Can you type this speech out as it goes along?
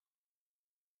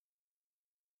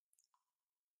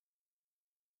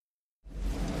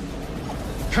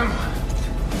Come on.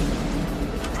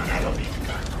 Come on, I don't need the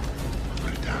gun.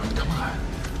 Put it down. Come on.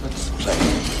 Let's play.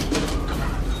 Come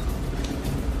on.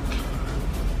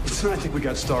 Listen, I think we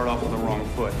got started off on the wrong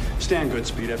foot. Stand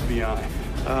Goodspeed,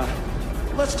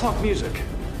 FBI. Let's talk music.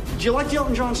 Do you like the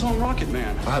Elton John song Rocket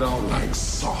Man? I don't like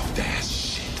soft-ass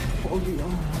shit. Oh, you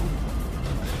know.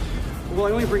 Well,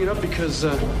 I only bring it up because,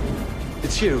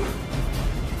 it's you.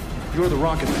 You're the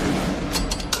Rocket Man.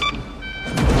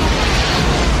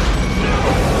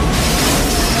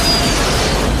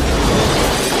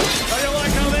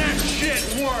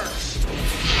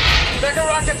 Bigger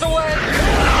rockets away!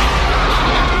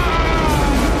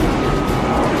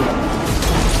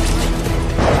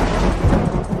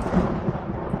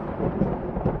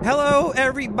 Hello,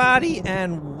 everybody,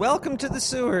 and welcome to the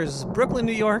sewers, Brooklyn,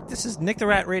 New York. This is Nick the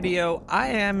Rat Radio. I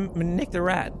am Nick the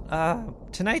Rat.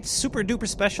 Tonight's super duper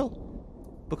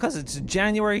special because it's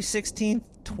January 16th,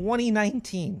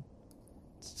 2019.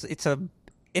 It's a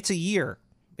year.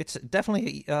 It's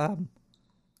definitely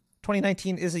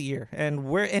 2019 is a year, and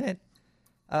we're in it.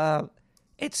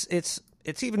 It's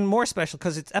even more special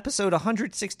because it's episode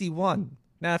 161.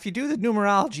 Now, if you do the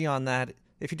numerology on that,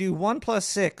 if you do 1 plus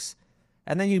 6,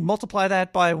 and then you multiply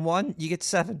that by 1, you get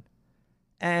 7,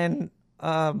 and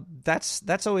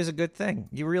that's always a good thing.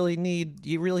 You really need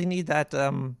that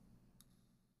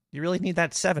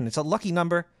 7. It's a lucky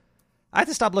number. I have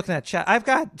to stop looking at chat. I've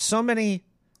got so many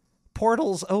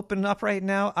portals open up right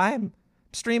now. I'm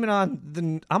on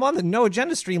the No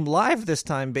Agenda stream live this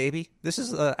time, baby. This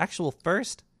is the actual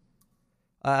first.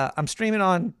 I'm streaming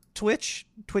on Twitch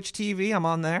TV. I'm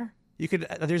on there.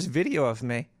 There's video of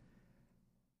me.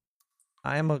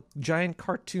 I am a giant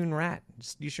cartoon rat.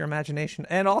 Just use your imagination.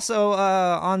 And also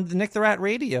on the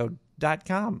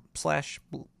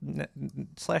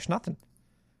nicktheratradio.com/nothing.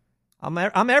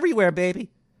 I'm everywhere,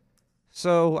 baby.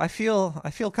 So I feel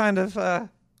kind of I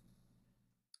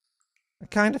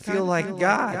kind of feel like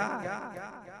God.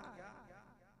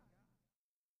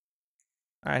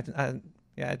 All right, I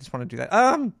just want to do that.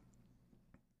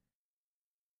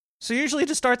 So usually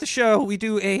to start the show, we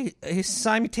do a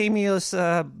simultaneous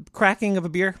cracking of a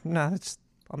beer. No,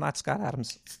 I'm not Scott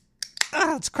Adams.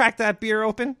 Let's crack that beer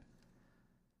open.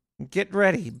 Get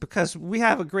ready, because we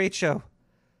have a great show.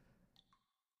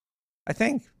 I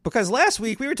think, because last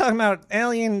week we were talking about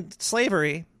alien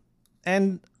slavery,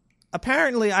 and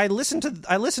apparently I listened to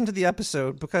the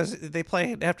episode because they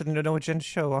play it after the No Agenda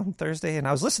show on Thursday, and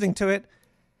I was listening to it,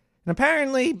 and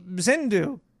apparently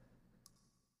Zindu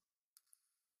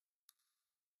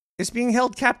is being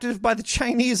held captive by the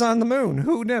Chinese on the moon.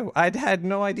 Who knew? I'd had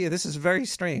no idea. This is very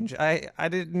strange. I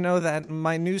didn't know that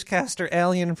my newscaster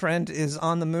alien friend is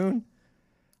on the moon.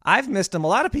 I've missed him. A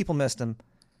lot of people missed him.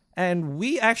 And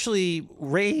we actually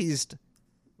raised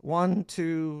 1,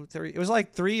 2, 3. It was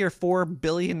like $3 or $4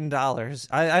 billion.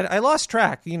 I lost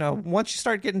track. You know, once you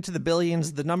start getting to the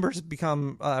billions, the numbers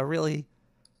become really,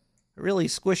 really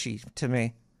squishy to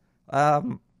me.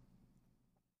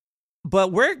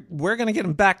 But we're gonna get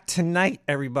them back tonight,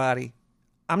 everybody.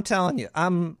 I'm telling you.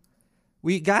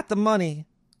 We got the money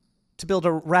to build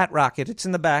a rat rocket. It's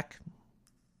in the back.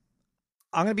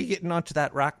 I'm gonna be getting onto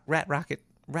that rat rocket.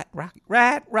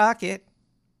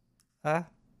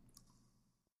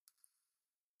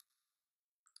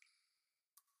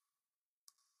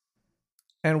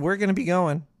 And we're gonna be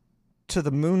going to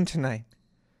the moon tonight.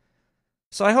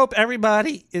 So I hope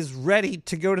everybody is ready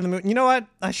to go to the moon. You know what?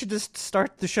 I should just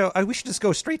start the show. We should just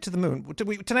go straight to the moon.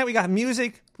 Tonight we got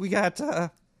music. We got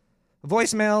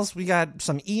voicemails. We got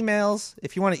some emails.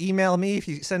 If you want to email me, if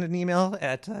you send an email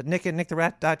at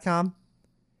nick@nicktherat.com,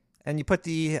 and you put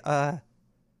the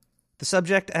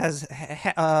subject as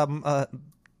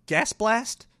gas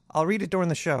blast, I'll read it during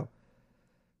the show.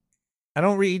 I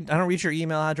don't read your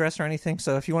email address or anything,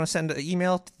 so if you want to send an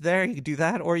email there, you could do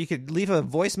that, or you could leave a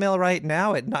voicemail right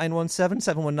now at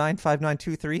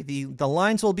 917-719-5923. The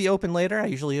lines will be open later. I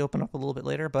usually open up a little bit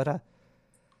later, but I'm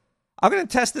going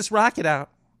to test this rocket out.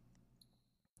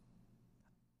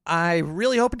 I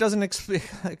really hope it doesn't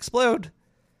explode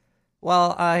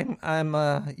while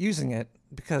I'm using it,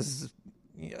 because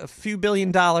a few $1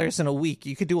 billion in a week,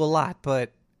 you could do a lot,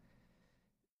 but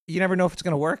you never know if it's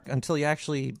going to work until you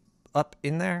actually all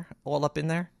up in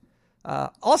there.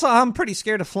 Also, I'm pretty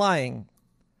scared of flying.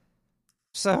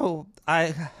 So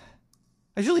I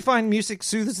usually find music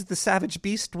soothes the savage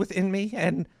beast within me,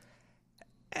 and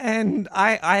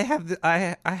I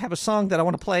have a song that I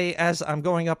want to play as I'm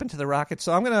going up into the rocket.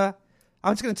 So I'm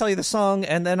just gonna tell you the song,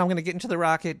 and then I'm gonna get into the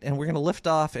rocket, and we're gonna lift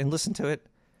off and listen to it,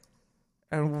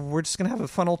 and we're just gonna have a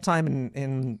fun old time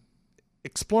in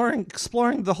exploring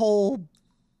the whole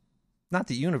not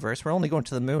the universe. We're only going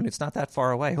to the moon. It's not that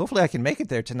far away. Hopefully I can make it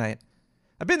there tonight.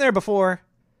 I've been there before.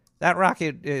 That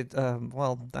rocket,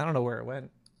 well, I don't know where it went.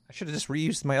 I should have just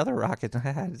reused my other rocket. I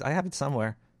have it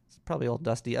somewhere. It's probably all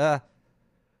dusty.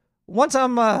 Once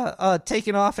I'm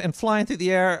taking off and flying through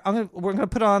the air, we're gonna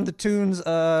put on the tunes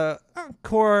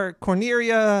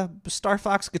Corneria Star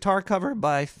Fox guitar cover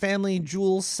by Family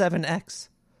Jewels 7X.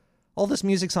 All this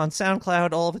music's on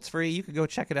SoundCloud. All of it's free. You could go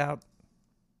check it out.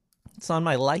 It's on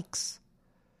my likes.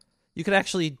 You could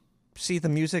actually see the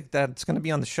music that's going to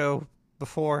be on the show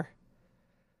before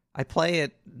I play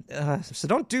it. So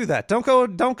don't do that. Don't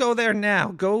go there now.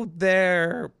 Go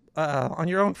there on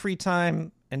your own free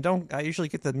time. And I usually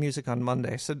get the music on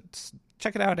Monday. So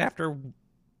check it out after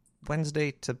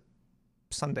Wednesday to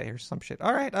Sunday or some shit.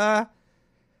 All right. I'm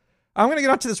going to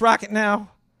get onto this rocket now.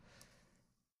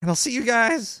 And I'll see you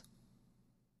guys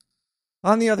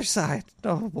on the other side.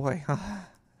 Oh, boy.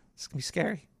 It's going to be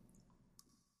scary.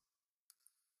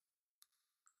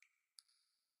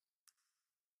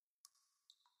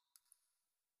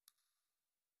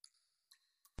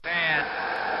 Ten,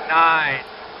 9,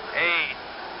 8,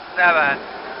 7,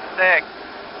 6,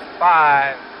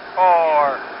 5,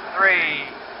 4, 3,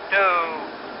 2,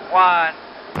 1.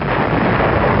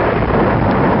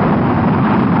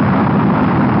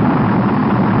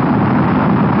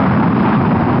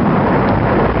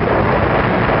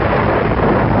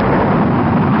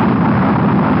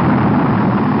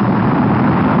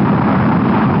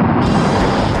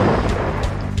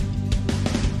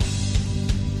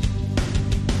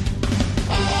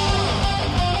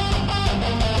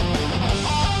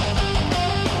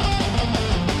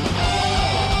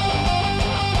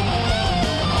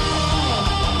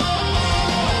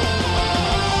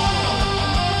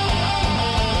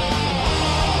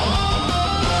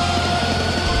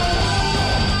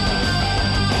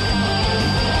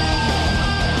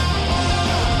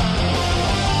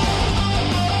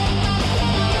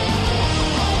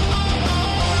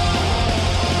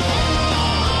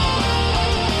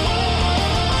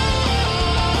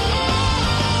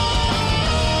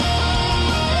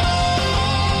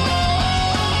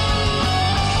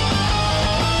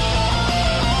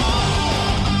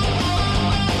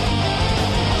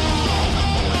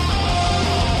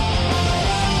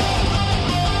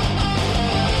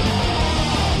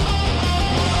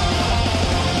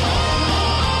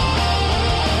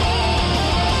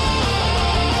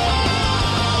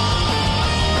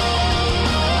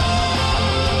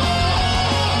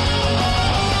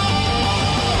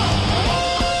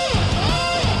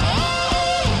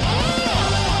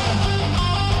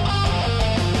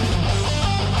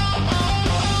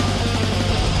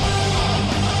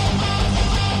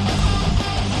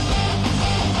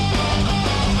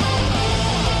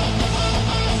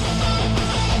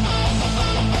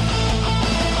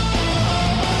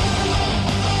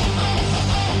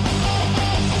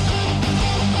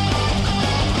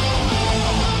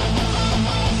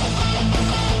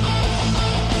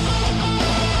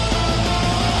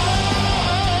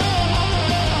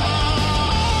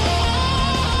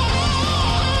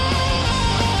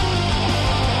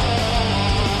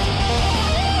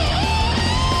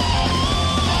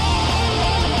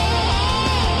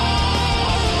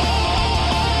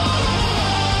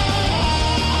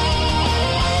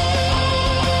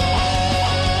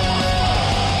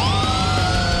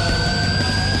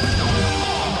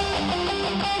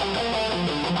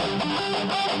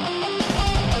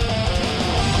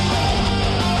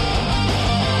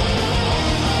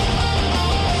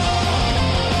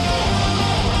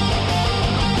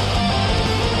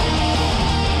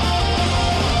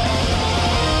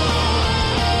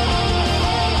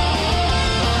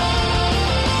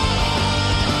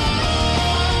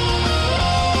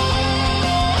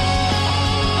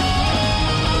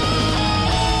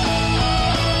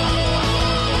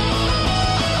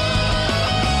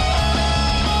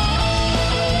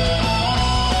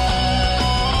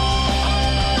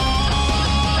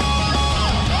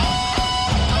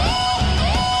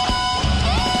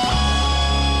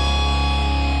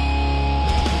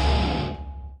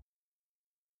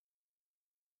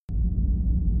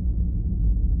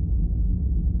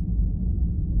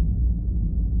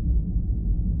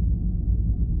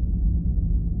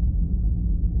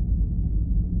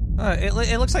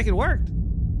 It looks like it worked.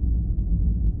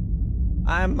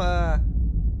 I'm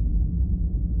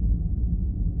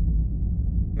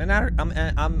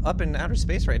up in outer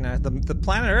space right now. The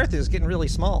planet Earth is getting really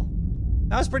small.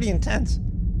 That was pretty intense.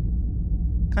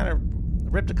 Kind of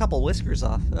ripped a couple whiskers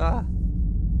off. I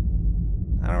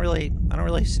don't really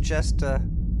suggest.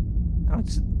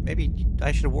 Maybe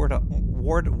I should have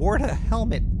wore a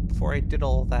helmet before I did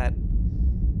all that.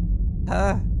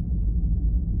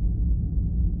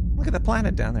 Look at the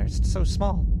planet down there. It's so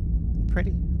small and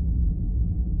pretty.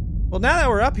 Well, now that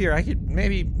we're up here, I could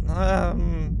maybe,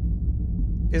 I'm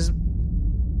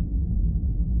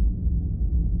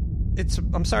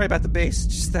sorry about the base,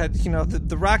 just that,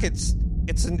 the rocket's,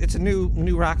 it's a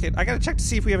new rocket. I gotta check to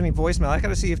see if we have any voicemail. I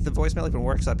gotta see if the voicemail even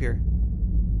works up here.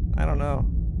 I don't know.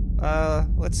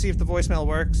 Let's see if the voicemail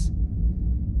works.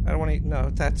 I don't want to, no,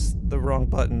 that's the wrong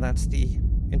button. That's the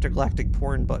intergalactic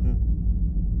porn button.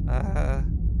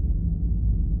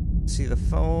 See the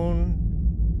phone.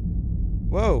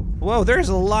 Whoa, there's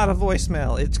a lot of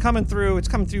voicemail. It's coming through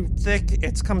thick.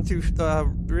 It's coming through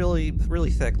really, really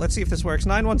thick. Let's see if this works.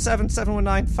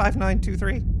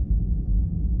 917-719-5923.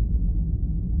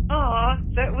 Aw,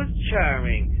 that was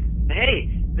charming. Hey,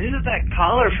 this is that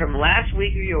caller from last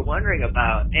week who you were wondering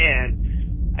about,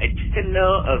 and I didn't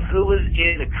know of who was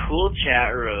in the cool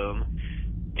chat room,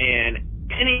 and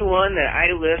anyone that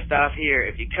I list off here,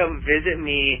 if you come visit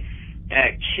me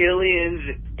at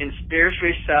Killian's in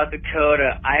Spearfish, South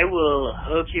Dakota, I will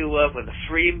hook you up with a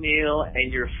free meal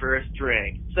and your first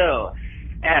drink. So,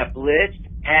 at Blitz,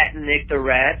 at Nick the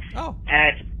Rat,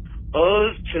 at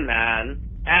Oztanan,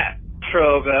 at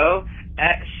Progo,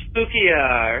 at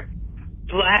Spookyar,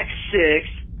 Black Six,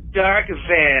 Dark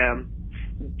Vam,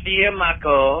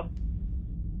 Diamaco,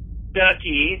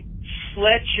 Ducky,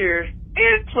 Fletcher,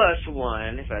 and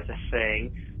 +1, if that's a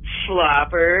thing,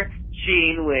 Flopper,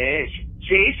 Gene Witch,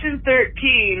 Jason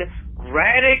 13,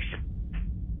 Radix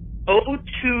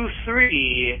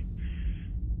 023,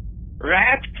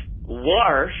 Rapt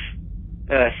Wharf,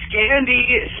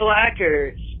 Scandy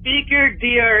Slacker, Speaker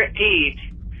DR8,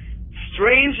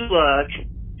 Strange Luck,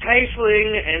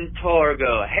 Tifling, and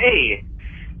Torgo. Hey,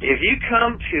 if you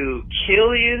come to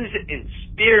Killian's in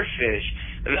Spearfish,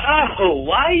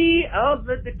 Hawaii of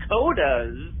the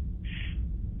Dakotas,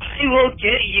 I will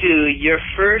get you your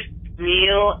first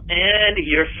meal and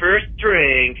your first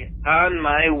drink on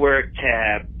my work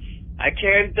tab. I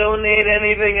can't donate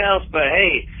anything else, but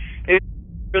hey, it's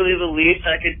really the least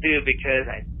I could do because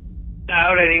I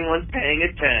doubt anyone's paying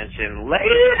attention.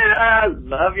 Later!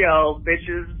 Love y'all,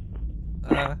 bitches.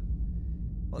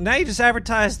 Well, now you just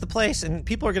advertise the place, and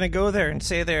people are going to go there and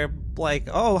say they're like,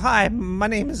 oh, hi, my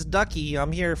name is Ducky.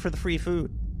 I'm here for the free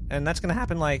food. And that's going to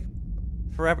happen, like,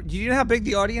 forever. Do you know how big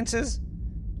the audience is?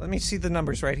 Let me see the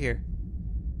numbers right here.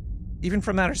 Even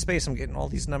from outer space, I'm getting all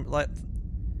these numbers. Like,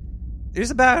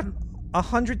 there's about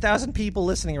 100,000 people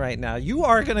listening right now. You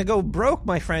are going to go broke,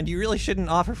 my friend. You really shouldn't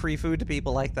offer free food to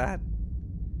people like that.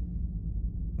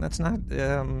 That's not,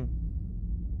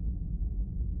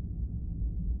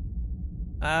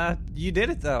 you did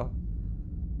it, though.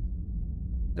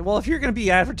 Well, if you're going to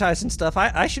be advertising stuff,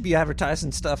 I should be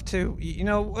advertising stuff, too.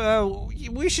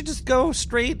 We should just go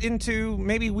straight into...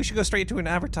 Maybe we should go straight to an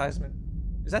advertisement.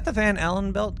 Is that the Van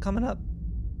Allen belt coming up?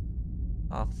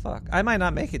 Oh, fuck. I might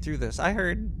not make it through this. I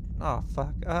heard... Oh,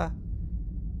 fuck.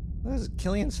 What is it?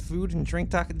 Killian's Food and Drink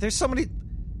Doc... There's so many...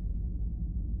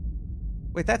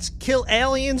 Wait, that's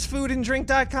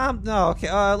KillAliensFoodAndDrink.com? No,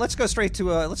 okay. Let's go straight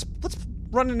to... Let's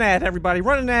run an ad, everybody.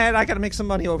 Run an ad. I gotta make some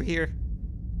money over here.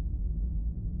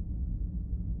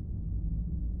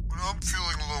 When I'm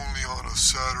feeling lonely on a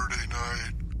Saturday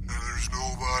night and there's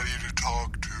nobody to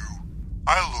talk to,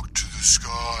 I look to the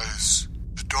skies.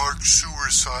 The Dark Sewer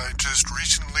scientist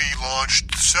recently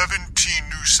launched 17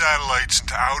 new satellites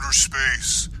into outer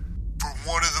space for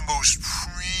one of the most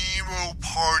primo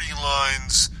party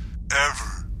lines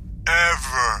ever.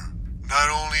 Not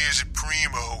only is it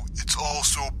primo, it's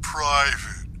also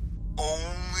private.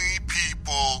 Only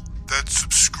people that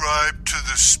subscribe to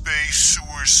the Space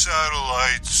Sewer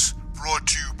satellites brought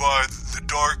to you by the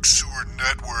Dark Sewer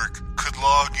Network could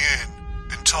log in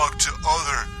and talk to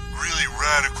other really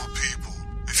radical people.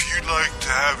 If you'd like to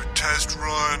have a test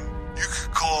run, you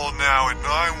could call now at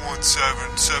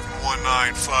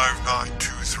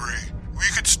 917-719-5923. We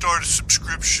could start a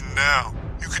subscription now.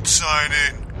 You could sign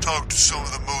in, talk to some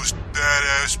of the most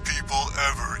badass people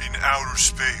ever in outer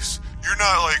space. You're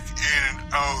not like in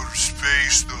outer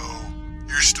space though.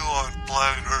 You're still on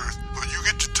planet Earth, but you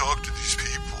get to talk to these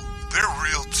people. They're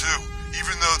real too.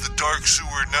 Even though the Dark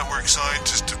Sewer Network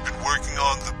scientists have been working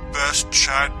on the best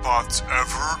chatbots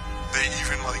ever, they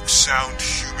even like sound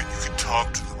human. You can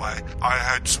talk to them. I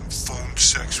had some phone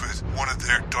sex with one of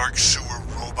their Dark Sewer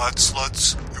robot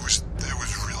sluts. It was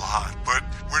real hot, but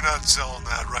we're not selling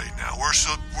that right now. We're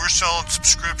selling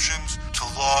subscriptions to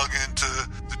log into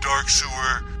the Dark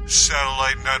Sewer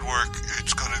satellite network.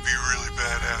 It's gonna be really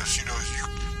badass. You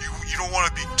don't want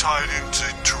to be tied into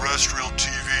terrestrial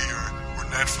TV or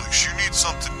Netflix. You need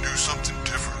something new, something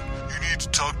different. You need to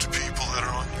talk to people that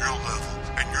are on your level,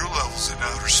 and your level's in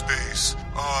outer space.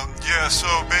 Yeah, so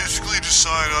basically just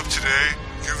sign up today,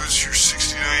 give us your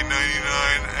 $69.99,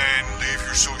 and leave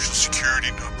your social security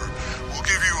number. We'll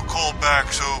give you a call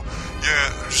back, so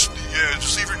just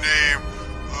leave your name.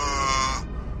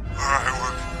 Alright,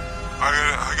 look,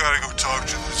 I gotta go talk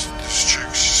to this chick.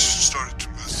 She started to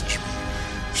message me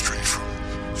straight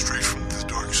from the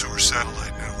Dark Source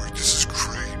satellite network. This is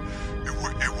great.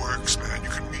 It works, man. You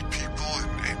can meet people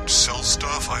and sell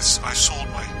stuff. I sold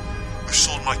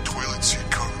my toilet seat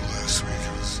cover last week.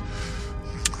 It was.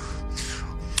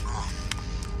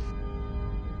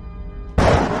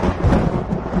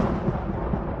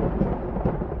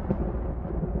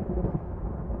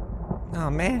 Oh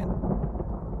man,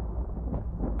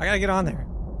 I gotta get on there.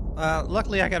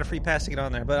 Luckily, I got a free pass to get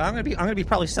on there, but I'm gonna be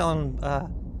probably selling. I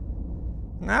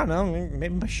don't know,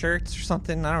 maybe my shirts or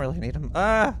something. I don't really need them.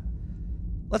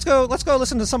 Let's go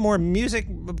listen to some more music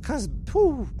because,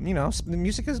 the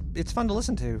music it's fun to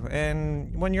listen to,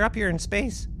 and when you're up here in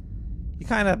space,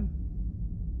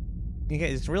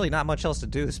 it's really not much else to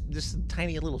do. This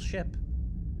tiny little ship.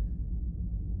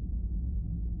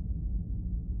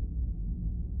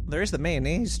 There is the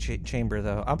mayonnaise chamber,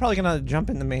 though. I'm probably gonna jump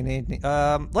in the mayonnaise.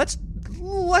 Let's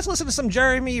listen to some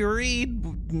Jeremy Reed.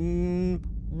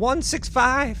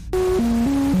 165.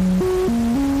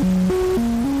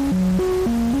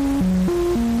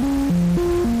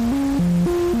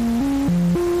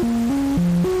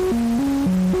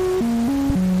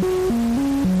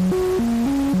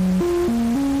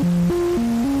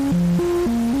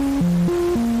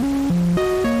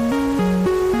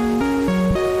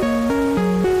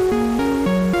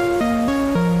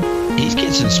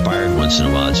 Inspired once in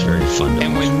a while. It's very fun.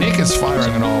 And when Nick is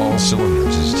firing on all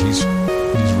cylinders, he's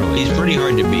pretty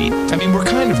hard to beat. I mean, we're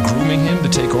kind of grooming him to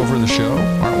take over the show,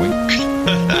 aren't we?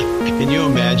 Can you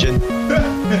imagine?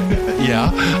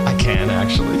 Yeah, I can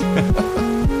actually.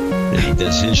 He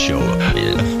does his show up,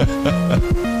 man.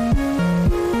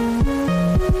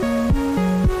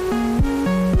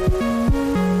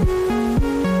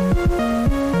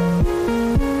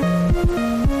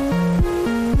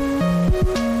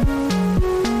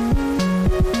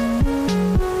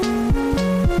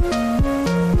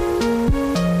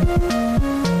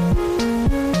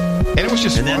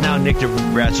 And then now Nick the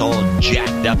Rat's all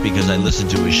jacked up because I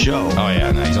listened to his show. Oh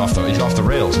yeah, no, he's off the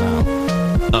rails now.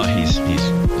 Oh, he's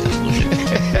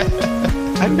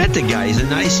I met the guy. He's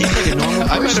like a normal person.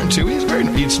 I met him too.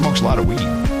 He smokes a lot of weed.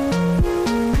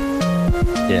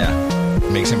 Yeah,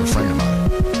 makes him a friend of mine.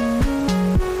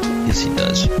 Yes, he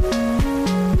does.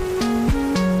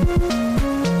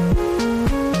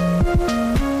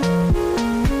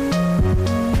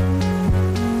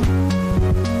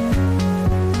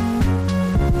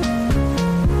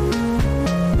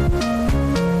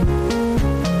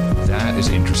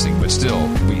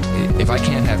 If I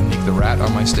can't have Nick the Rat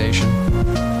on my station,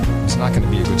 it's not going to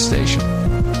be a good station.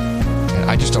 And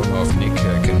I just don't know if Nick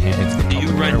can handle the public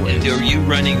airwaves. Are you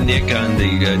running Nick on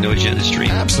the No Agenda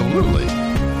stream? Absolutely.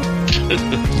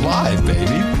 Live,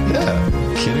 baby. Yeah.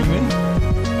 Kidding me?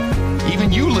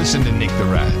 Even you listen to Nick the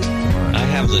Rat. I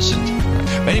have listened.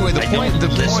 Anyway,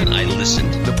 I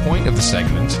listened. The point of the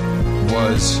segment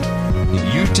was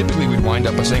you typically would wind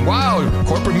up by saying, "Wow,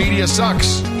 corporate media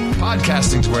sucks.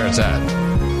 Podcasting's where it's at."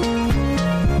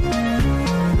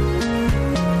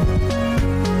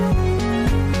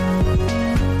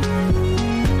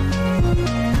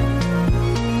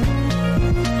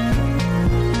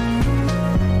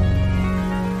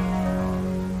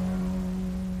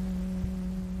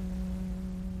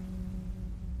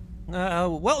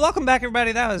 Welcome back,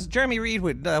 everybody. That was Jeremy Reed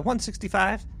with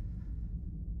 165.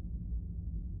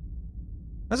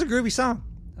 That's a groovy song.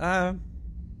 We're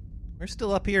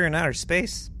still up here in outer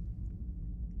space.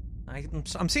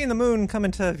 I'm seeing the moon come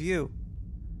into view.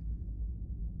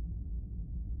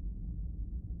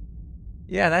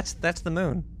 Yeah, that's the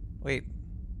moon. Wait,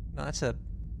 no, it's a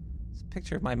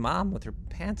picture of my mom with her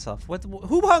pants off.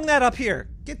 Who hung that up here?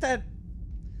 Get that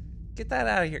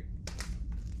out of here.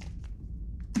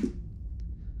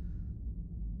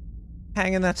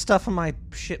 Hanging that stuff on my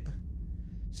ship.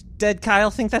 Dead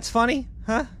Kyle think that's funny?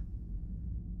 Huh?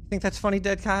 Think that's funny,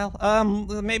 Dead Kyle?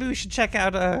 Maybe we should check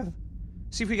out,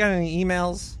 see if we got any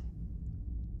emails.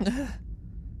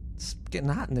 It's getting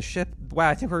hot in the ship. Wow,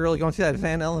 I think we're really going through that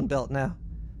Van Allen belt now.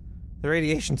 The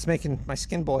radiation's making my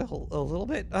skin boil a little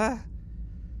bit.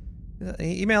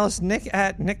 Email us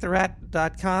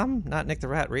nick@nicktherat.com, not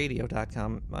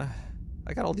nicktheratradio.com.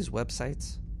 I got all these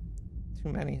websites. Too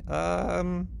many.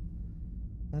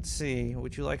 Let's see.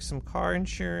 Would you like some car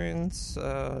insurance?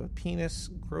 Penis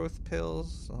growth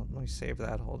pills? Oh, let me save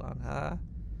that. Hold on.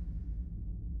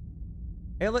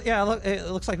 It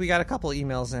looks like we got a couple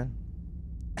emails in.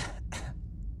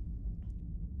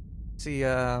 See,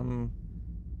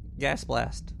 Gas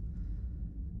Blast.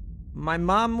 My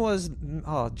mom was...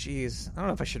 Oh, jeez. I don't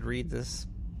know if I should read this.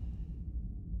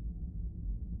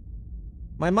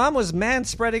 My mom was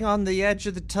man-spreading on the edge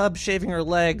of the tub, shaving her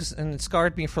legs, and it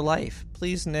scarred me for life.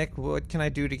 Please, Nick, what can I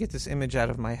do to get this image out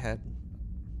of my head?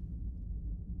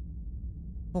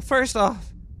 Well, first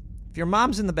off, if your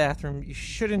mom's in the bathroom, you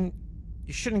shouldn't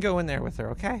go in there with her,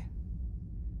 okay?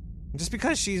 Just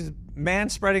because she's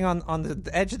man-spreading on the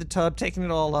edge of the tub, taking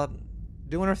it all up,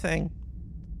 doing her thing,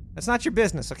 that's not your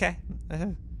business, okay?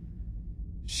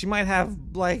 She might have,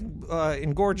 like,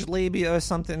 engorged labia or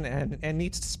something and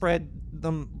needs to spread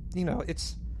them, you know,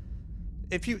 it's...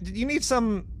 If you need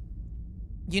some...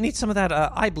 You need some of that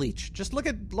eye bleach. Just look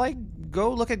at,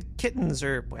 go look at kittens,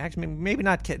 or actually, maybe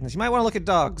not kittens. You might want to look at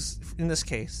dogs in this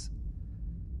case.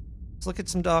 Let's look at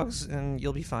some dogs and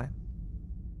you'll be fine.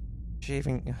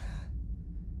 Shaving.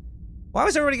 Why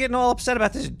was everybody getting all upset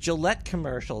about this Gillette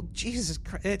commercial? Jesus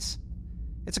Christ.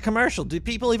 It's a commercial. Do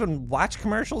people even watch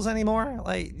commercials anymore?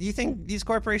 Like, do you think these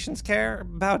corporations care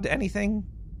about anything?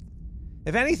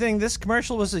 If anything, this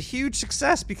commercial was a huge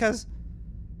success because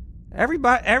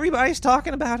everybody's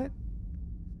talking about it.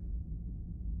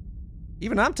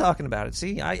 Even I'm talking about it.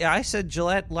 See, I said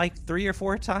Gillette like 3 or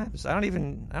 4 times. I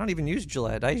don't even use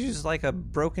Gillette. I use like a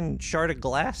broken shard of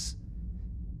glass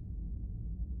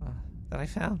that I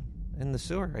found in the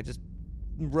sewer. I just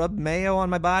rub mayo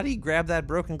on my body, grab that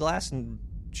broken glass, and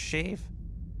shave.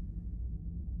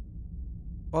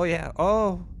 Oh yeah.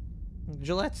 Oh,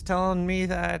 Gillette's telling me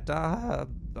that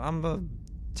I'm a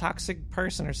toxic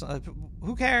person or something.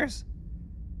 Who cares?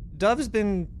 Dove's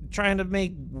been trying to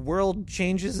make world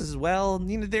changes as well.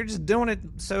 You know, they're just doing it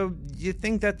so you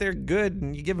think that they're good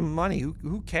and you give them money.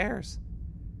 Who cares?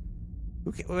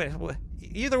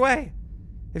 Either way,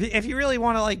 if you really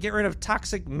want to like get rid of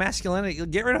toxic masculinity,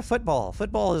 get rid of football.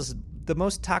 Football is the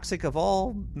most toxic of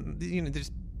all. You know,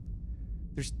 there's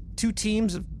 2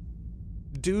 teams of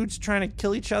dudes trying to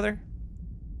kill each other,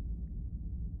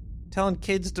 telling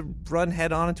kids to run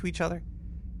head on into each other.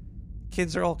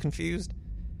 Kids are all confused.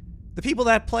 The people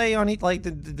that play on like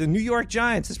the New York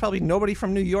Giants, there's probably nobody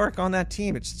from New York on that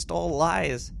team. It's just all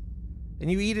lies.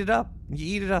 And you eat it up.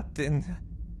 Then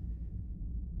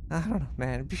I don't know,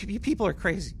 man. You people are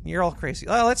crazy. You're all crazy.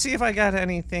 Let's see if I got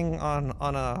anything on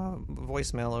a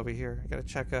voicemail over here. I gotta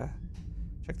check the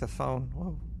phone.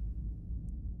 Whoa.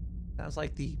 Sounds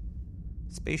like the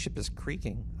spaceship is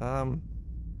creaking.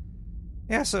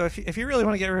 Yeah, so if you really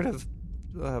want to get rid of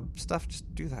stuff,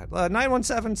 just do that.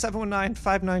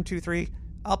 917-719-5923.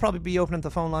 I'll probably be opening the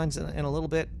phone lines in a little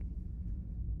bit,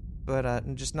 but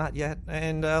just not yet.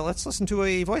 And let's listen to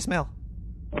a voicemail.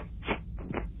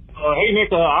 Hey,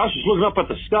 Nick, I was just looking up at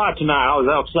the sky tonight. I was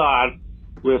outside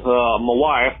with my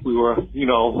wife. We were, you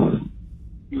know,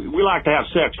 we like to have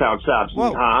sex outside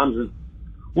sometimes. And,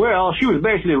 well, she was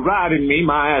basically riding me.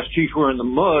 My ass cheeks were in the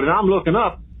mud, and I'm looking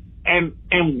up. And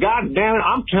God damn it,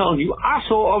 I'm telling you, I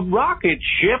saw a rocket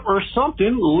ship or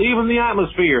something leaving the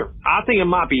atmosphere. I think it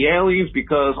might be aliens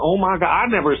because, oh my God, I'd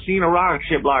never seen a rocket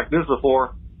ship like this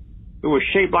before. It was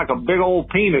shaped like a big old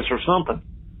penis or something.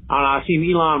 And I seen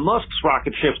Elon Musk's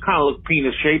rocket ships kind of look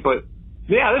penis shaped, but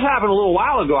yeah, this happened a little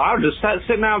while ago. I was just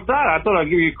sitting outside. I thought I'd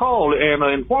give you a call and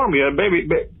inform you, baby.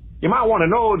 You might want to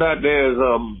know that there's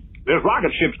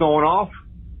rocket ships going off,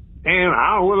 and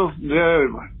I don't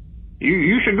know.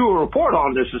 You should do a report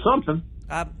on this or something.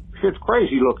 Shit's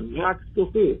crazy looking. Yeah, I can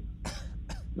still see it.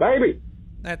 Baby.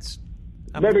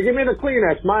 Baby, give me the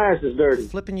Kleenex. My ass is dirty.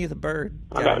 Flipping you the bird.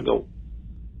 I gotta go.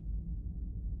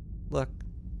 Look.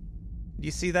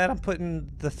 You see that? I'm putting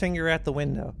the finger at the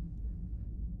window.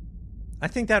 I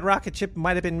think that rocket ship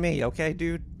might have been me, okay,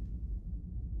 dude?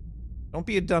 Don't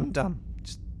be a dum-dum.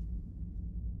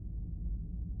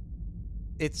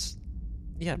 It's...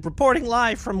 Yeah, reporting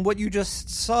live from what you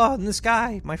just saw in the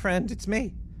sky, my friend. It's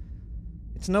me.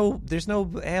 There's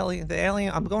no alien. The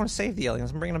alien, I'm going to save the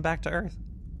aliens. I'm bringing them back to Earth.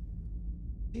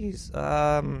 Jeez.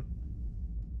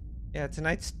 Yeah,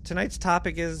 tonight's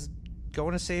topic is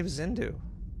going to save Zindu.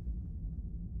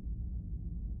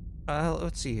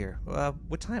 Let's see here.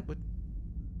 What time?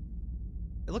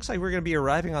 It looks like we're going to be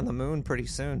arriving on the moon pretty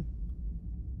soon.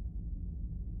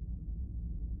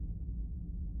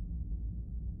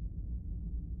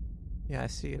 Yeah, I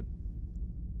see it.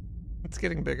 It's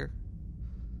getting bigger.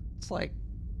 It's like,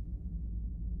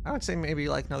 I would say maybe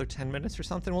like another 10 minutes or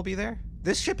something we'll be there.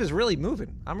 This ship is really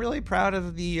moving. I'm really proud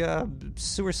of the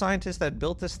sewer scientist that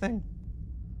built this thing.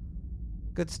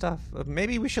 Good stuff.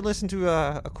 Maybe we should listen to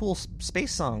a cool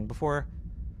space song before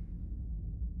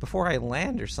before I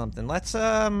land or something. Let's,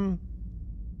 yeah,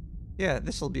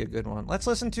 this will be a good one. Let's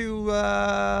listen to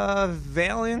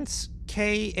Valiant's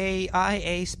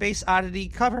KAIA Space Oddity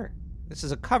cover. This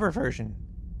is a cover version.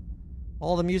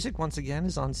 All the music, once again,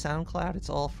 is on SoundCloud. It's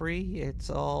all free. It's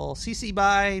all CC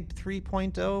BY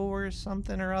 3.0 or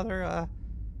something or other.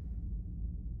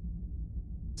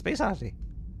 Space Oddity.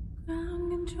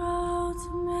 Ground control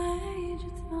to Major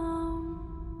Tom.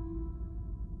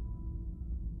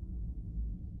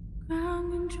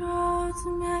 Ground control to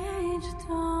Major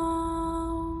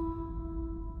Tom.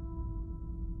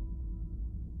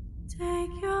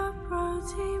 Take your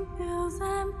protein pills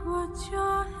and put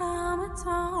your helmet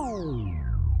on.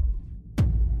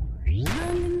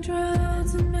 Ground control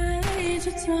to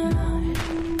Major Tom.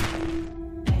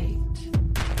 8,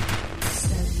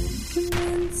 7,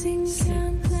 commencing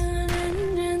countdown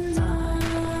engines on.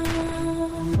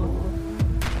 4,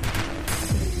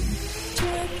 3,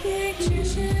 check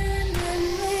ignition and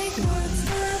make what's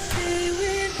happy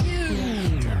with you.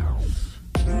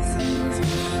 Listen to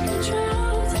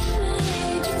control to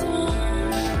Major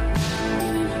Tom.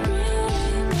 You've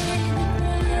really made the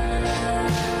breath.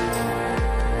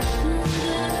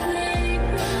 The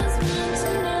papers want to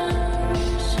know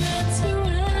your shirts you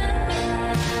wear.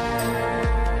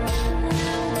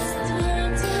 Now it's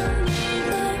time to leave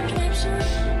the caption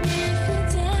if you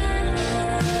dare.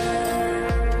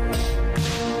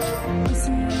 This is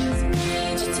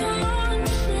Major Tom, ground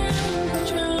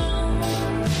control.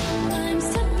 I'm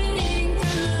stepping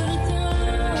through the door,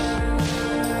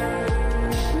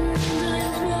 and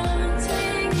I'm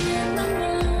floating in the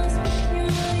mass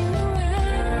you're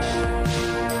aware.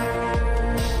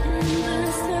 And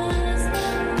the stars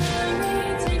look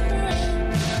very different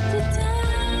today.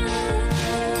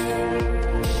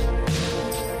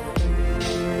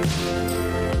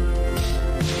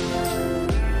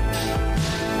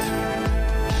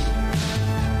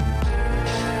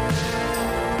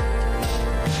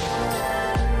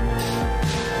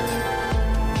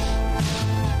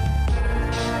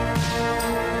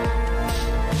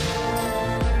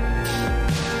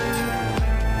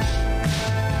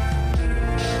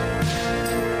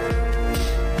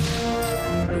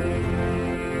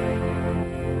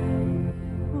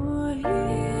 For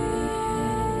here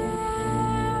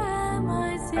am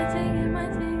I sitting in my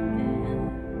thinking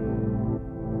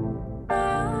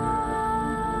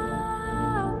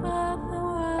above the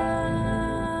world.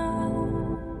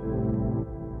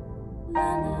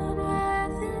 Planet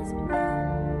Earth is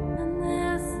blue, and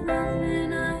there's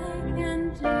nothing I can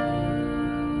do.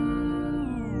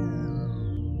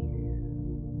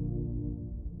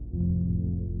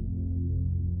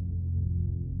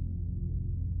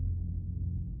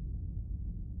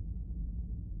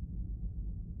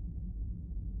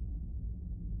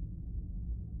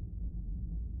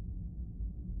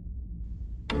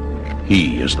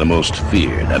 He is the most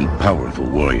feared and powerful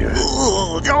warrior.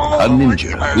 A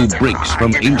ninja who breaks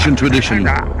from ancient tradition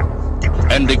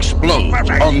and explodes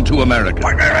onto America.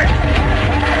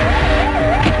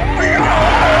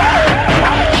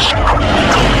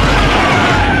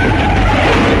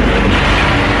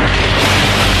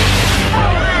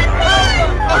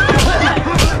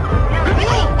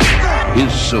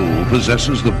 His soul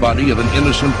possesses the body of an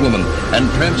innocent woman and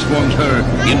transforms her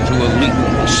into a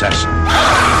lethal assassin.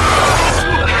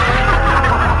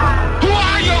 Who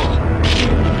are you?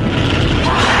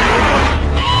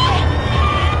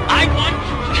 I want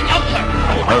to help her.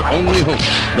 Her only hope,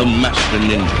 the Master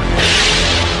Ninja.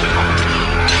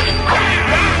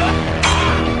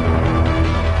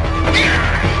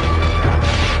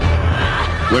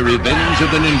 Where Revenge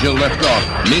of the Ninja left off,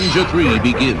 Ninja 3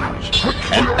 begins.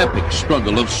 An epic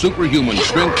struggle of superhuman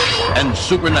strength and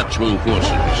supernatural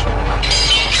forces.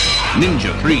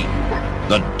 Ninja 3,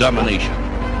 The Domination.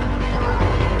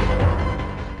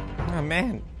 Oh,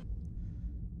 man.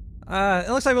 It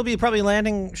looks like we'll be probably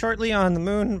landing shortly on the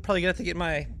moon. Probably gonna have to get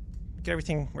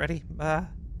everything ready.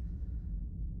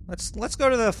 Let's go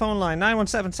to the phone line,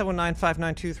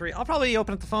 917-719-5923. I'll probably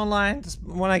open up the phone line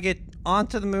when I get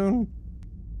onto the moon,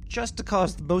 just to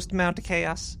cause the most amount of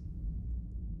chaos.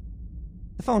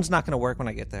 The phone's not gonna work when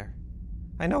I get there.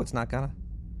 I know it's not gonna.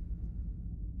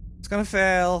 It's gonna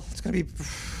fail. It's gonna be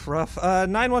rough.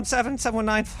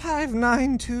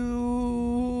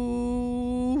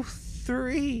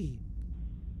 917-719-5923.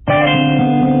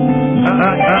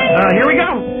 Here we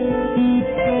go.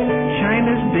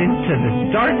 China's been to the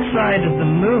dark side of the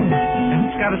moon, and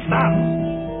it's gotta stop.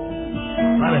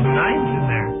 A lot of nines in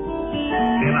there.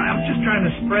 And I'm just trying to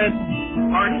spread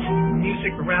artist music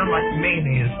around like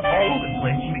mayonnaise all over the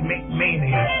place.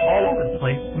 Mayonnaise all over the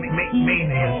place.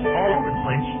 Mayonnaise all over the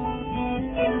place.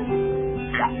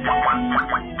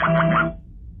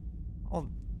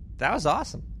 That was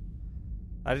awesome.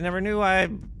 I never knew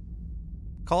I'd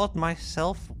call it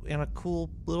myself in a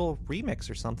cool little remix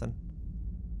or something.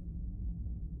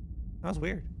 That was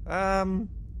weird. I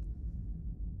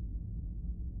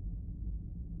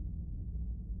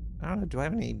don't know. Do I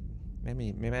have any?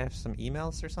 Maybe I have some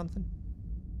emails or something.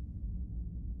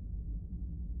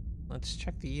 Let's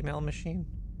check the email machine.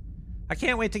 I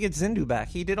can't wait to get Zindu back.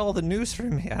 He did all the news for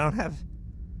me. I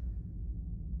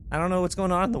don't know what's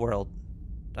going on in the world.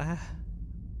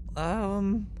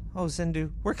 Oh,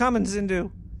 Zindu. We're coming, Zindu.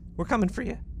 We're coming for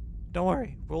you. Don't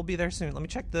worry. We'll be there soon. Let me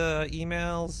check the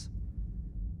emails.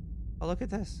 Oh, look at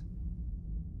this.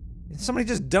 Somebody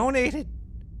just donated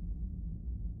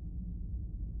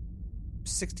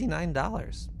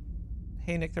 $69.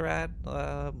 Hey, Nick the Rat.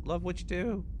 Love what you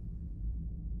do.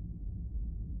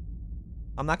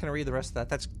 I'm not going to read the rest of that.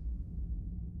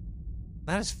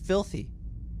 That is filthy.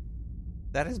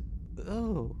 That is...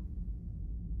 Oh.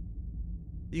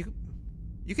 You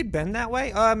could bend that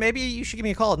way? Maybe you should give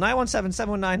me a call at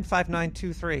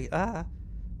 917-719-5923.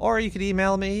 Or you could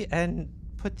email me and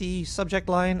put the subject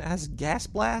line as Gas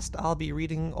Blast. I'll be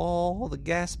reading all the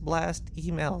Gas Blast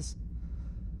emails.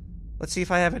 Let's see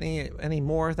if I have any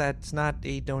more that's not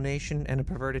a donation and a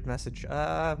perverted message.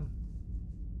 Oh,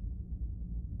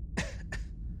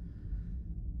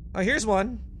 here's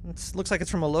one. Looks like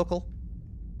it's from a local.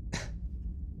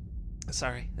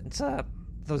 Sorry. It's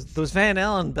those Van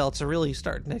Allen belts are really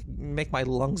starting to make my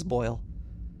lungs boil.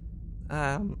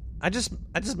 I just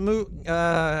moved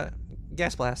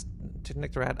Gas Blast to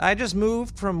Nick the Rat. I just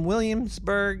moved from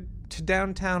Williamsburg to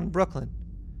downtown Brooklyn.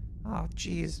 Oh,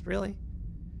 jeez, really?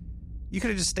 You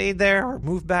could have just stayed there or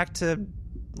moved back to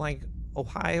like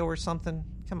Ohio or something.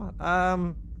 Come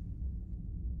on.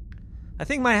 I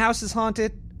think my house is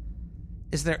haunted.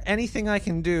 Is there anything I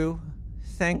can do?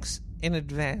 Thanks in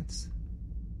advance.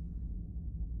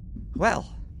 Well,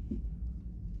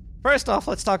 first off,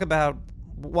 let's talk about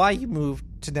why you moved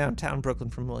to downtown Brooklyn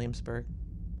from Williamsburg.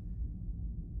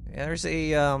 Yeah, there's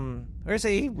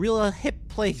a real hip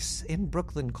place in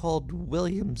Brooklyn called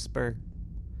Williamsburg,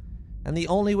 and the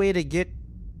only way to get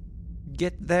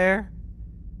there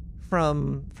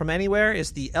from anywhere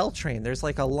is the L train. There's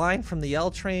like a line from the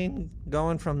L train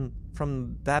going from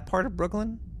that part of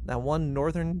Brooklyn, that one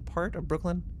northern part of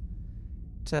Brooklyn,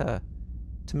 to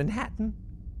Manhattan,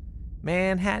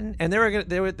 and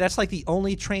that's like the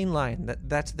only train line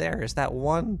that's there is that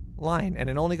one line, and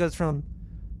it only goes from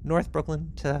North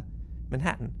Brooklyn to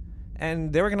Manhattan.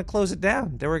 And they were going to close it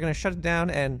down. They were going to shut it down,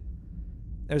 and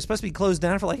it was supposed to be closed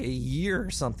down for like a year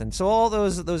or something. So all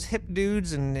those hip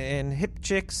dudes and hip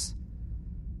chicks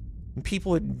and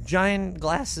people with giant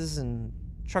glasses and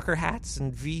trucker hats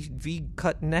and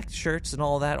V-cut neck shirts and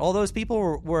all that, all those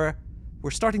people were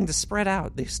starting to spread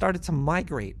out. They started to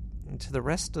migrate into the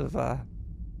rest of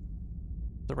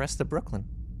Brooklyn.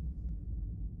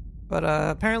 But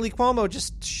apparently Cuomo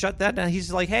just shut that down.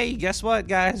 He's like, hey, guess what,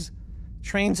 guys?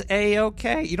 Train's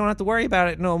A-okay. You don't have to worry about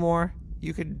it no more.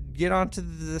 You could get onto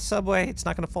the subway. It's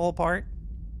not going to fall apart.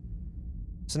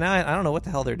 So now I don't know what the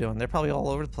hell they're doing. They're probably all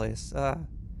over the place. But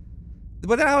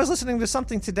then I was listening to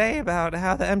something today about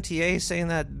how the MTA is saying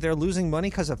that they're losing money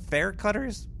because of fare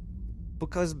cutters,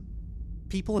 because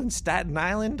people in Staten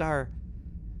Island are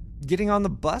getting on the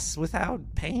bus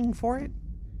without paying for it.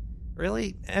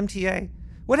 Really? MTA?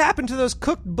 What happened to those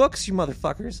cooked books, you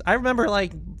motherfuckers? I remember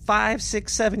like 5,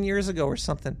 6, 7 years ago or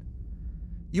something.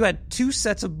 You had 2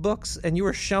 sets of books and you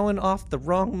were showing off the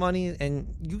wrong money,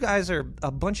 and you guys are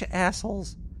a bunch of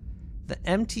assholes. The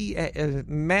MTA,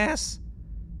 mass,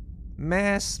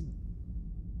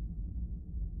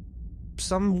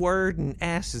 some word and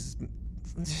asses.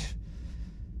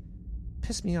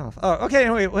 Piss me off. Oh, okay,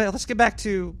 anyway, well, let's go back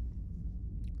to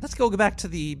the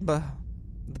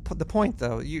point,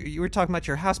 though. You were talking about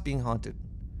your house being haunted.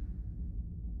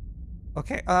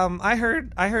 Okay, I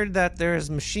heard that there's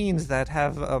machines that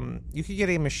have, you could get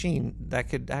a machine that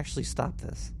could actually stop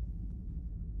this.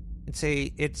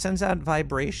 It sends out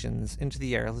vibrations into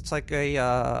the air. It's like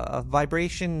a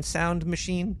vibration sound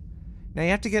machine. Now you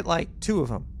have to get like 2 of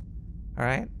them, all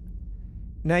right?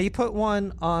 Now you put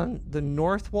one on the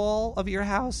north wall of your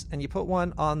house, and you put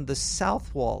one on the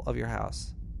south wall of your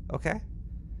house, okay?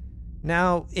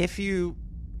 Now, if you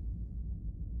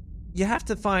have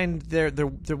to find their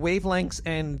wavelengths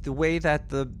and the way that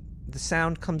the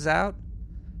sound comes out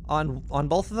on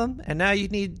both of them, and now you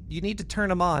need to turn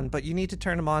them on, but you need to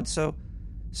turn them on so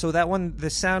that when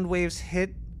the sound waves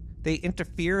hit, they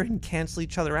interfere and cancel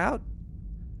each other out.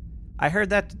 I heard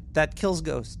that kills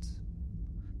ghosts.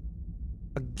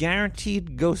 A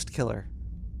guaranteed ghost killer.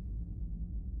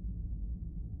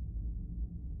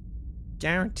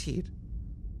 Guaranteed.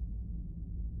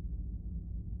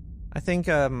 I think,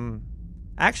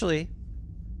 actually,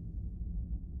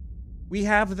 we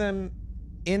have them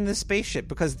in the spaceship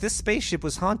because this spaceship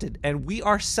was haunted, and we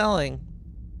are selling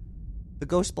the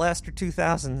Ghost Blaster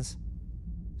 2000s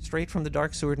straight from the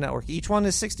Dark Sewer Network. Each one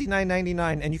is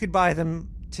 $69.99, and you could buy them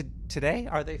today.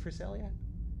 Are they for sale yet?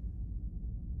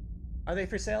 Are they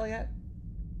for sale yet?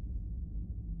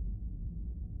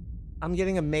 I'm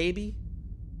getting a maybe.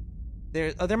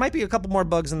 There might be a couple more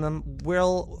bugs in them.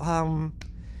 We'll,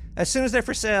 as soon as they're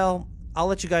for sale, I'll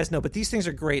let you guys know. But these things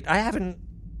are great. I haven't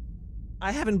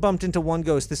bumped into one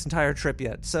ghost this entire trip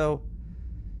yet. So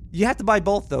you have to buy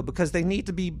both though, because they need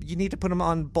to be. You need to put them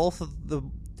on both of the.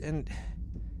 And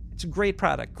it's a great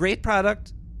product. Great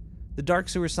product. The Dark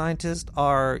Sewer Scientists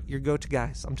are your go-to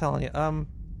guys. I'm telling you.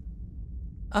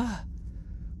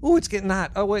 Ooh, it's getting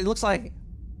hot. Oh wait, it looks like.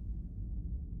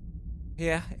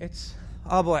 Yeah, it's.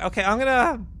 Oh boy. Okay, I'm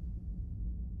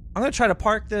gonna try to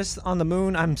park this on the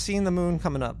moon. I'm seeing the moon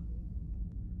coming up.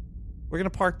 We're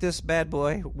gonna park this bad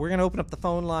boy. We're gonna open up the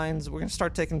phone lines. We're gonna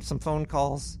start taking some phone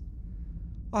calls.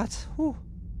 What? Whew.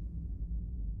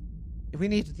 We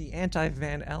need the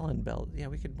anti-Van Allen belt. Yeah,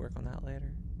 we could work on that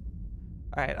later.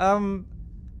 All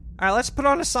right, let's put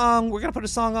on a song. We're gonna put a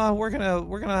song on. We're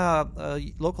gonna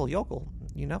local yokel.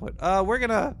 You know it. We're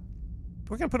gonna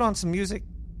put on some music.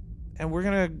 And we're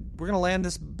gonna land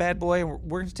this bad boy, and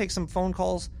we're gonna take some phone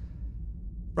calls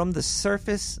from the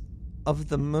surface of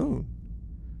the moon,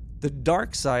 the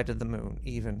dark side of the moon.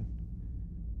 Even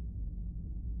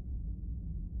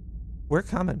we're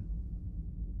coming.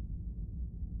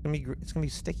 It's gonna be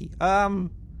sticky. Yeah,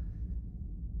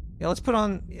 let's put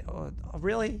on.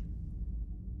 Really,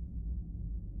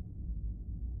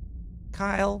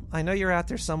 Kyle? I know you're out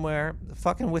there somewhere,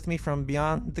 fucking with me from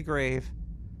beyond the grave.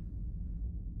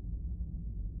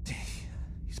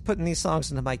 Putting these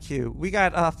songs into my queue. We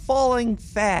got Falling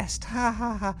Fast, ha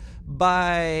ha ha,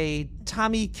 by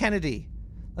Tommy Kennedy.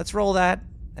 Let's roll that,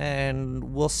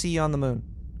 and we'll see you on the moon.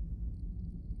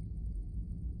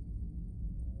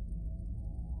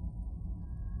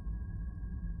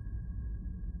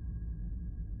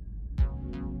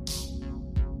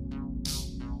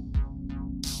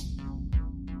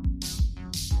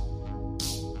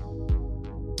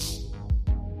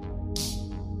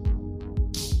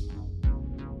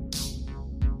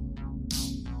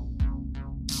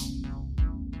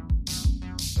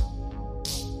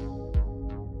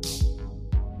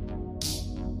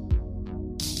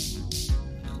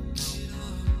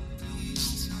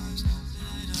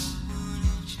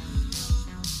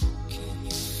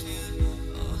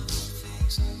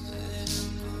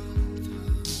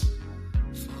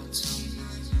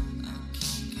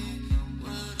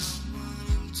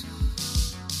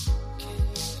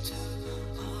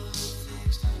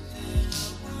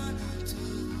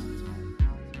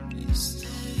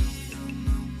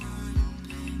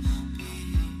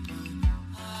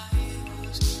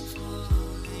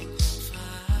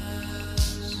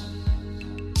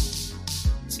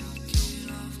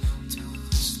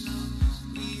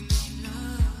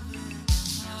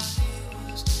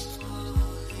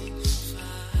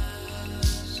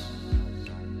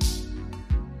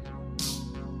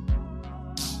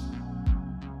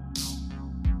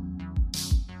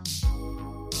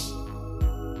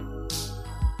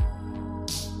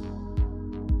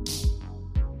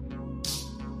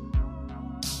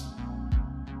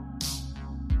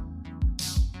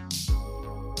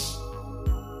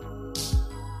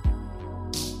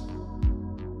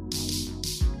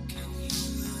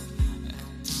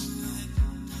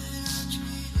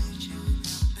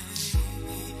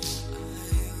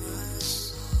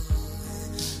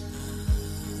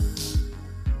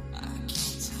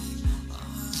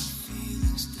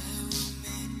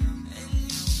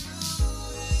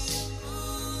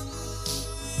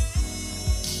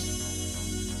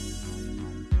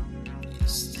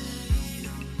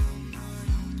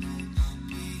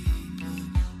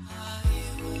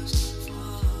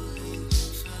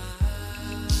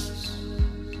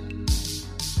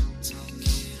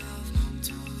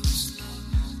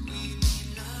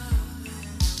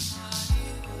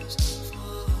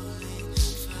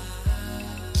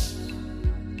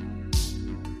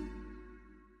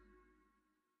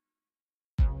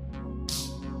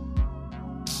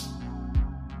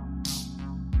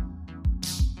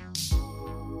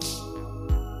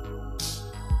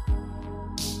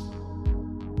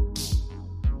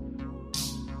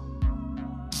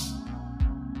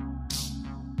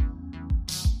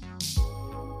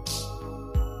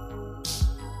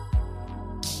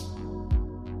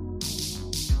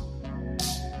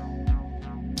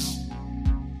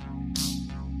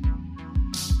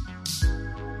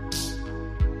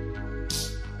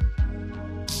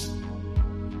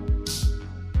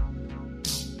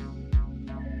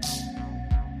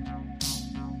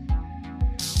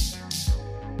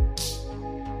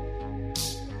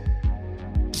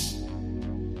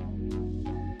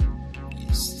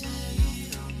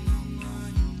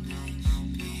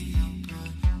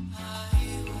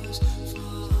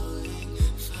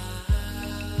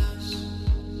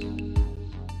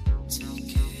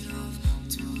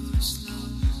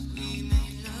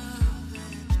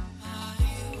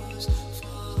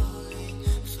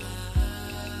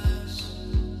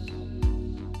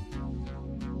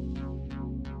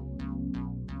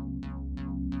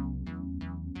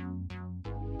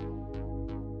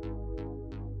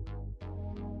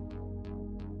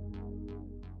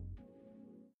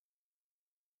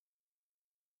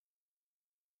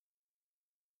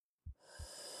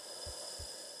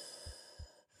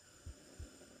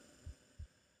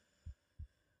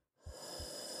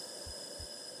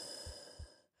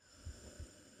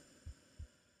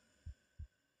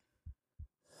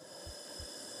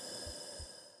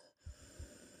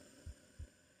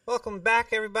 Welcome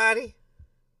back, everybody.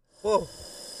 Whoa.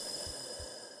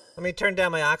 Let me turn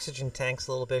down my oxygen tanks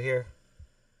a little bit here.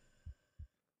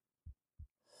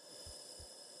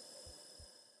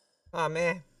 Oh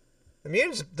man, the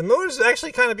moon is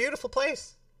actually kind of a beautiful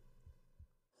place.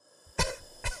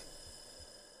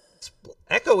 It's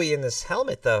echoey in this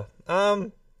helmet, though.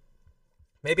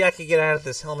 Maybe I could get out of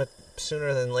this helmet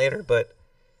sooner than later, but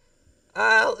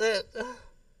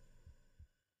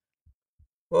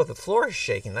whoa, the floor is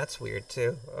shaking. That's weird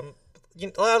too.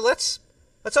 Let's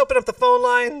open up the phone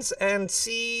lines and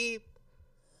see.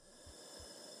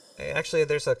 Actually,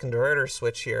 there's a converter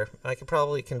switch here. I could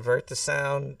probably convert the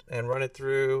sound and run it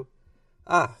through.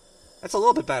 That's a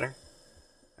little bit better.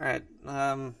 All right.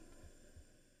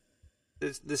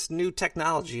 There's this new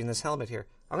technology in this helmet here.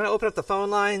 I'm going to open up the phone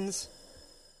lines.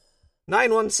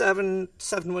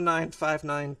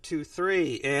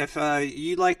 917-719-5923. If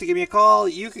you'd like to give me a call,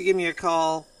 you could give me a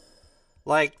call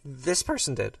like this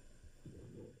person did.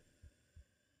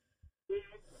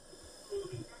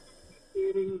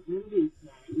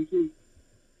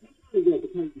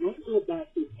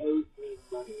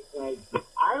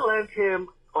 I lent him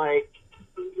like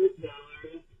 $100.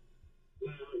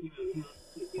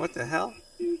 What the hell?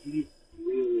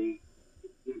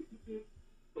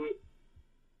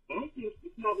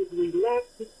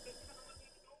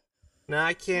 No,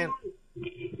 I can't.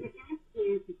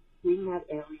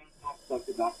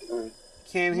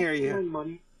 Can't hear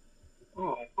you.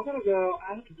 Oh, I gotta go.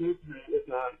 I have to do this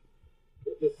guy.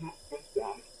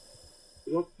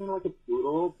 He looks kind of like a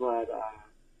poodle, but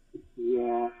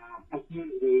yeah, I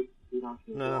can't wait.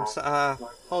 No, I'm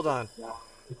hold on.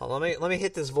 Let me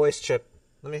hit this voice chip.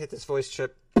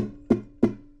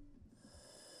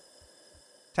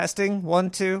 Testing 1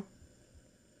 2.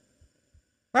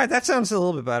 All right, that sounds a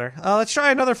little bit better. Let's try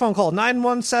another phone call.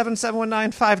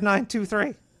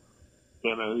 917-719-5923.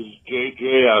 Yeah, man, this is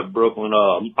JJ out of Brooklyn.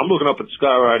 I'm looking up at the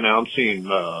sky right now. I'm seeing,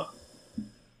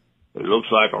 it looks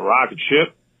like a rocket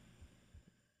ship.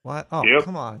 What? Oh, yep.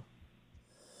 Come on.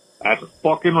 That's a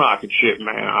fucking rocket ship,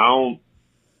 man.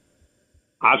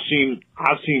 I've seen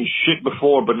shit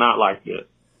before, but not like this.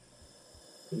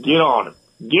 Get on it.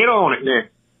 Get on it,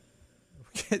 Nick.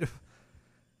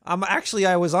 I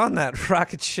was on that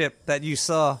rocket ship that you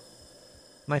saw,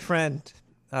 my friend.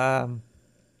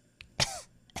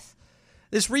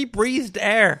 This rebreathed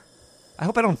air. I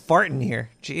hope I don't fart in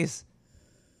here. Jeez.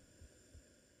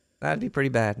 That'd be pretty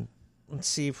bad. Let's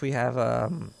see if we have,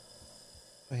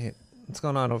 wait, what's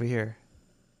going on over here?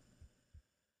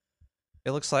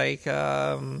 It looks like, is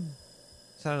that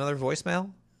another voicemail?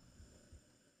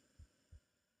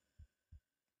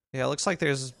 Yeah, it looks like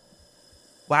there's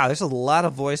a lot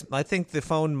of voice. I think the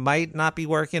phone might not be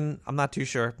working. I'm not too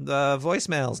sure. The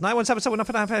voicemails,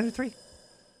 917-719-5923.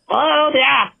 Oh,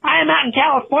 yeah. I'm out in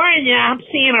California. I'm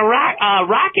seeing a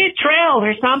rocket trails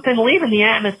or something leaving the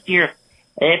atmosphere.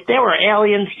 If there were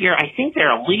aliens here, I think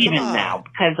they're leaving now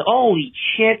because holy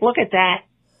shit, look at that.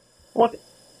 Look.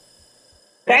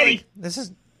 Betty.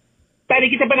 Betty,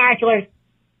 get the binoculars.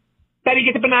 Betty,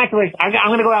 get the binoculars. I'm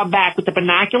going to go out back with the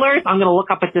binoculars. I'm going to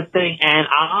look up at this thing and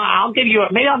I'll give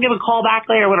a call back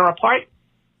later with a report.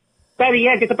 Betty,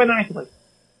 yeah, get the binoculars.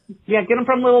 Yeah, get them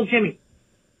from little Jimmy.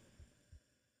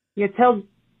 You tell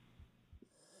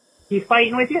he's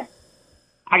fighting with you?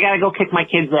 I gotta go kick my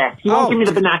kid's ass. He won't give me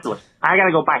the binoculars. I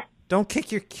gotta go. Bye. Don't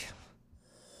kick your.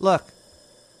 Look.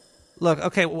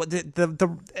 Okay. Well,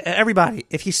 everybody.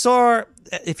 If you saw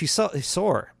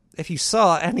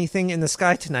anything in the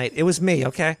sky tonight, it was me.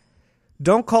 Okay.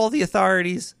 Don't call the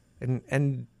authorities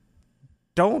and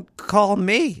don't call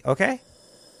me. Okay.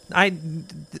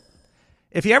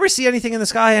 If you ever see anything in the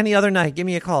sky any other night, give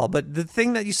me a call. But the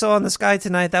thing that you saw in the sky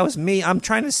tonight, that was me. I'm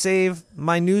trying to save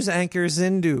my news anchor,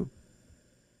 Zindu.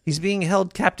 He's being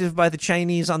held captive by the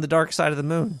Chinese on the dark side of the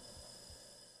moon.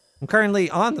 I'm currently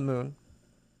on the moon.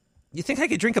 You think I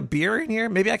could drink a beer in here?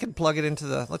 Maybe I could plug it into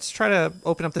the... Let's try to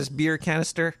open up this beer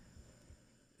canister.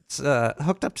 It's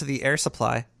hooked up to the air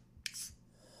supply.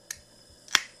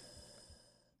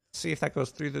 See if that goes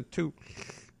through the tube.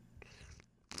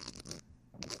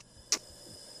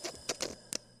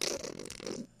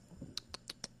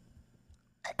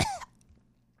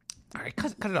 All right,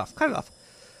 cut it off.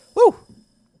 Woo!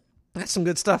 That's some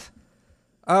good stuff.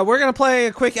 We're going to play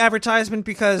a quick advertisement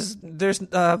because there's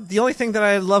the only thing that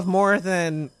I love more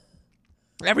than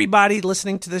everybody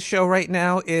listening to this show right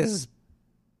now is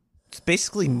it's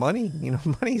basically money. You know,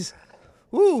 money's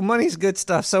good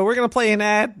stuff. So we're going to play an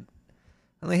ad.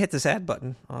 Let me hit this ad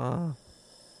button.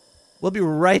 We'll be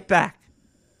right back.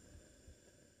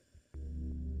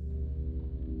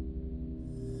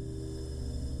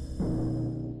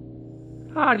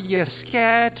 Are you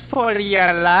scared for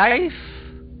your life?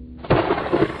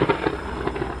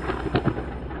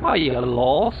 Are you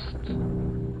lost?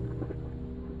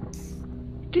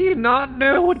 Do you not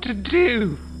know what to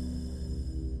do?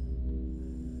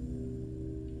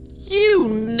 You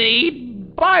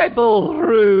need Bible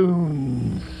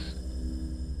runes.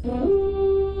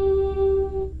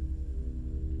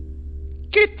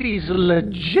 Get these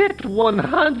legit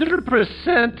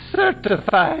 100%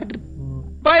 certified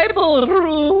Bible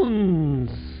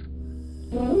runes.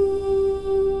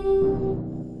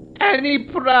 Any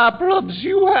problems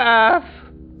you have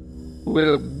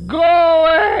will go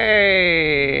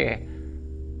away.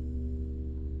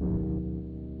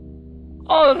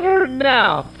 Order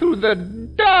now through the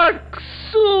Dark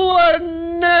Sewer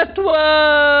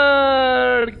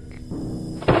Network.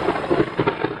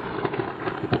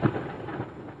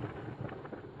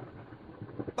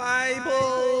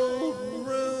 Bible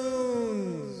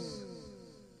runes.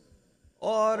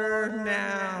 Order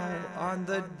now on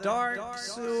the Dark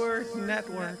Sewer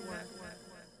Network.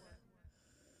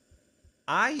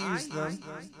 I use them,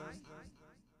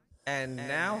 and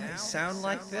now they sound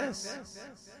like this.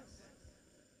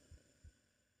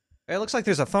 It looks like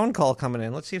there's a phone call coming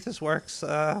in. Let's see if this works.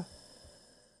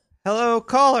 Hello,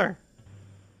 caller.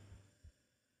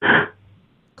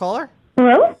 Caller?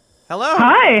 Hello? Hello?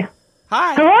 Hi.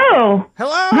 Hi. Hello.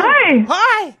 Hello. Hi.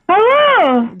 Hi.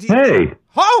 Hello. Hey.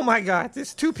 Oh my God!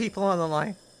 There's two people on the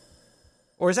line.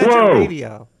 Or is that Whoa. your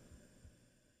radio?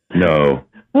 No.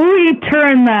 Will you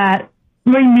turn that?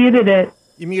 We muted it.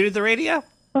 You muted the radio?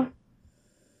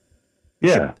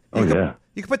 Yeah. Oh, yeah.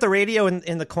 You can put the radio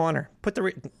in the corner. Put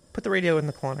the radio in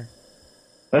the corner.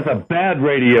 That's a bad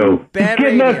radio. Bad Get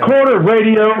in that radio. corner,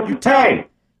 radio. Hey!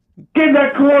 Get in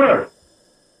that corner!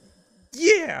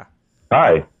 Yeah.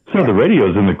 Hi. So the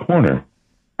radio's in the corner.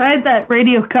 I had that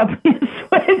radio company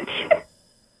switch.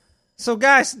 So,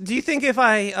 guys, do you think if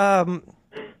I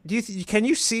can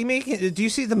you see me? Do you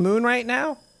see the moon right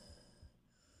now?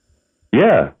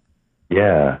 Yeah.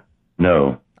 Yeah.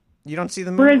 No. You don't see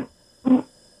the moon?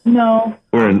 No.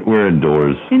 We're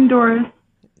indoors. Indoors.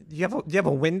 Do you have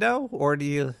a window, or do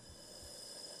you?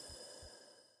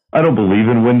 I don't believe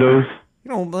in windows.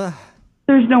 You know,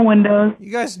 There's no windows.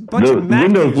 you guys, bunch The of Mac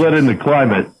windows users. let in the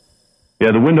climate.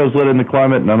 Yeah, the windows let in the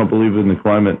climate, and I don't believe in the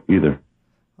climate either.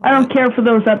 I don't care for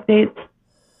those updates.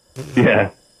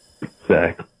 Yeah.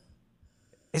 Exactly.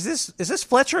 Is this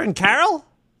Fletcher and Carol?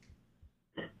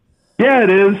 Yeah, it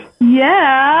is.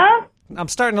 Yeah. I'm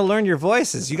starting to learn your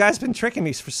voices. You guys been tricking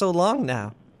me for so long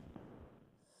now.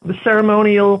 The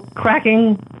ceremonial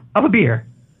cracking of a beer.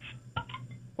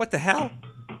 What the hell?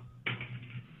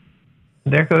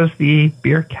 There goes the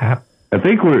beer cap. I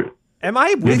think we're... Am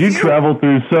I with Did you travel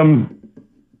through some...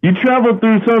 You traveled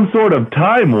through some sort of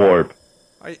time warp.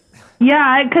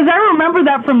 Yeah, because I remember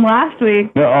that from last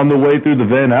week. Yeah, on the way through the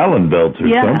Van Allen belts or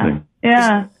something.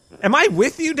 Yeah. Am I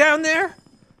with you down there?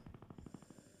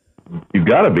 You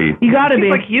gotta be. You gotta be.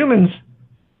 It's like humans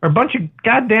are a bunch of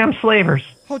goddamn slavers.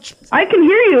 I can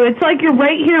hear you. It's like you're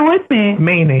right here with me.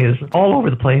 Mayonnaise all over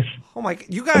the place. Oh my!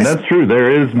 You And that's true. There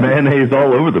is mayonnaise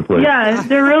all over the place. Yeah,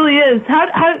 there really is.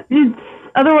 How?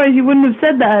 Otherwise, you wouldn't have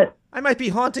said that. I might be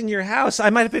haunting your house. I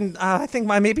might have been. I think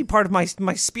maybe part of my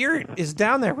spirit is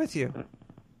down there with you.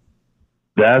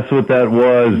 That's what that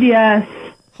was. Yes.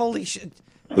 Holy shit!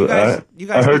 You guys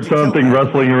I heard need to kill something that.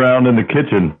 rustling around in the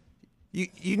kitchen.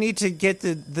 You need to get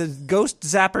the Ghost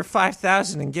Zapper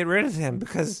 5000 and get rid of him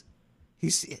because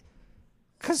he's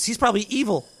probably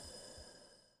evil.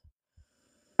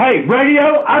 Hey,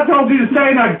 radio! I told you to stay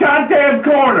in that goddamn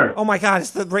corner. Oh my God!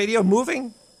 Is the radio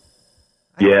moving?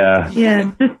 Yeah.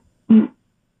 Yeah.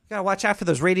 Gotta watch out for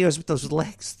those radios with those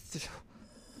legs.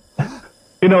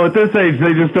 You know, at this age,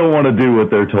 they just don't want to do what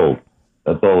they're told.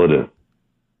 That's all it is.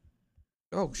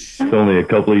 Oh shit! It's only a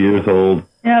couple of years old.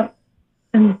 Yep.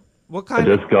 What I kind?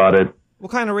 just got it.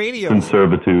 What kind of radio? In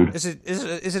servitude. Is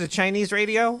it a Chinese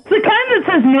radio? It's the kind that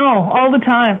says no all the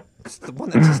time. It's the one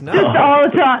that says no. Just all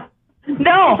the time.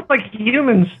 No. It's like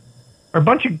humans are a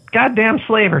bunch of goddamn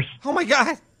slavers. Oh my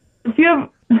God! If you have...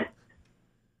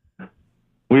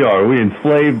 We are. We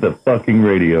enslaved the fucking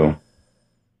radio.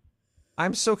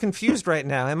 I'm so confused right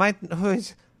now. Am I?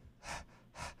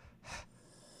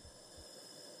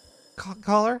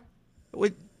 Caller,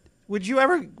 would you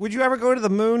ever go to the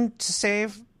moon to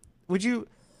save? Would you,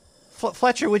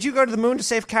 Fletcher? Would you go to the moon to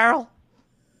save Carol?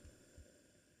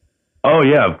 Oh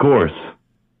yeah, of course.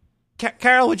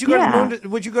 Carol, would you go to the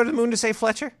moon? Would you go to the moon to save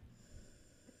Fletcher?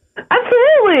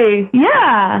 Absolutely.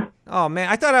 Yeah. Oh man,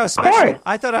 I thought I was special.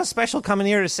 I thought I was special coming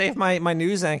here to save my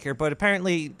news anchor, but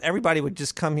apparently everybody would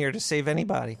just come here to save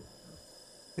anybody.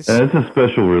 It's a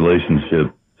special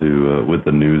relationship to with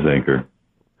the news anchor.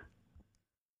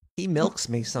 He milks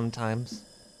me sometimes.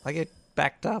 I get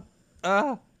backed up.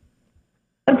 That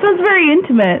sounds very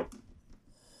intimate.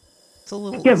 It's a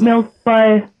little. Get milked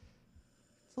by.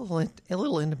 A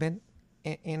little intimate.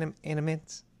 Intimate.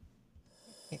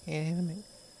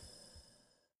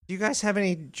 Do you guys have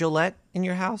any Gillette in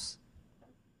your house?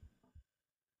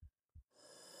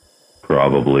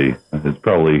 Probably. It's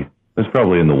probably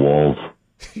in the walls.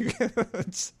 You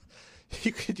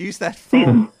could use that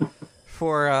foam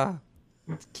for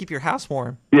keep your house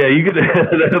warm. Yeah, you could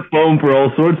have foam for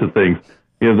all sorts of things.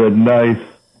 You have that nice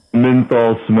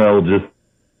menthol smell just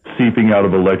seeping out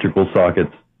of electrical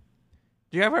sockets.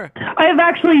 Do you ever? I have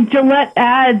actually Gillette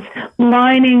ads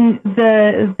lining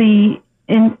the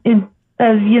insulation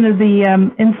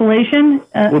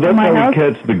well, that's in my how house. we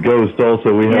catch the ghost.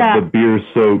 Also, we have the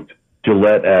beer-soaked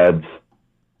Gillette ads,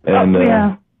 and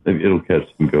it'll catch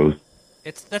some ghosts.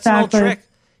 That's an old trick.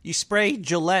 You spray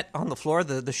Gillette on the floor,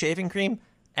 the shaving cream,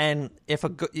 and if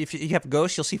you have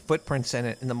ghosts, you'll see footprints in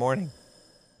it in the morning.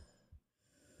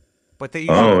 But they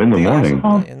in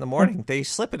the morning they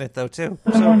slip in it though too.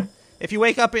 So if you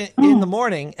wake up in the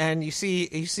morning and you see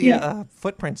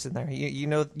footprints in there, you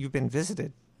know you've been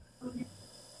visited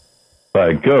by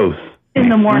a ghost in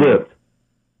the morning. Slipped.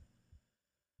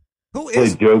 Who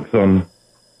is? Play jokes on.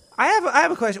 I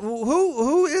have a question.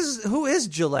 Who is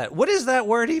Gillette? What does that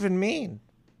word even mean?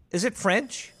 Is it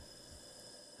French?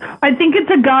 I think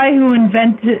it's a guy who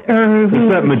invented It's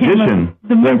that magician,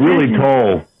 that really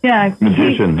tall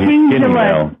magician. He's King skinny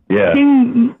Gillette. now. Yeah.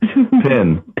 King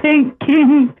Pen.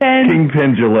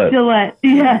 Kingpin Gillette. Gillette.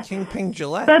 Yeah. Kingpin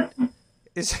Gillette.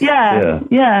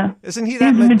 Yeah. Isn't he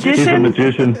that magician? He's a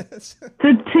magician.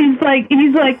 He's like he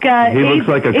looks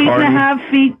like a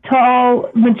 8.5 feet tall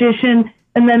magician,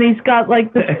 and then he's got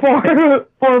like this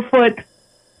 4.5 foot.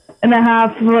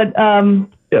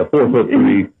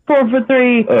 4'3".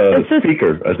 4'3".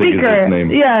 Speaker, I think is his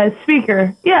name. Yeah,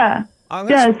 Speaker. Yeah.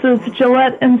 So it's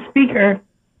Gillette and Speaker.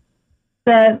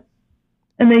 And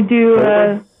they do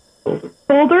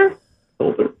Folder.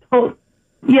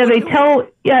 Yeah, they tell.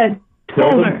 Yeah.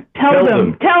 Folder.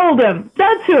 Tell them.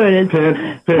 That's who it is.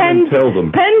 Pen tell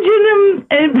them. Pendulum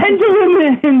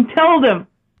and tell them.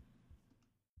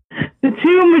 The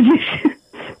two magicians.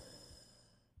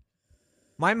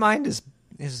 My mind is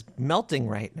melting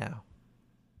right now.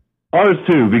 Ours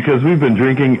too, because we've been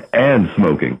drinking and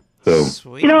smoking. So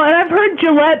Sweet. And I've heard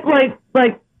Gillette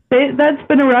that's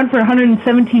been around for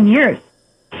 117 years.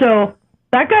 So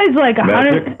that guy's like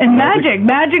 100. And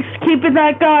Magic's keeping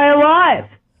that guy alive.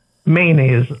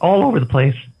 Mayonnaise all over the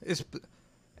place. Is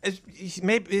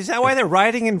that why they're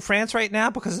rioting in France right now?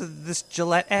 Because of this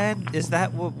Gillette ad? Is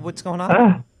that what's going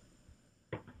on?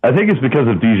 I think it's because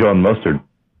of Dijon mustard.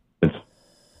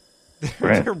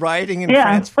 They're rioting in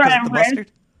France because of the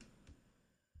mustard?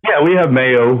 Yeah, we have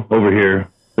mayo over here.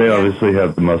 They obviously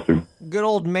have the mustard. Good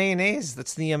old mayonnaise.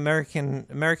 That's the American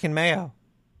mayo.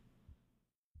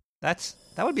 That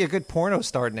would be a good porno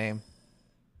star name.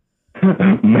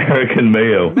 American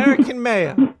Mayo. American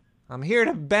Mayo. I'm here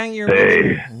to bang your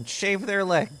women and shave their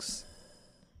legs.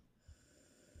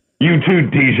 You too,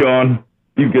 Dijon.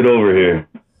 You get over here.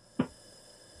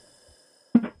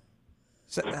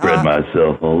 Spread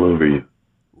myself all over you.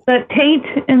 The taint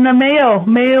and the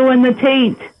mayo and the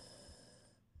taint.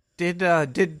 Did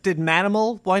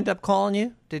Manimal wind up calling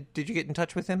you? Did you get in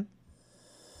touch with him?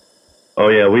 Oh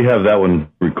yeah, we have that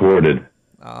one recorded.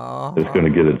 Oh. It's going to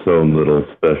get its own little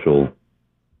special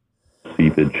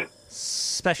seepage.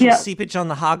 Special seepage on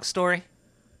the hog story?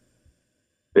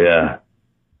 Yeah.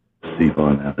 Seep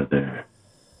on out of there.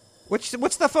 What's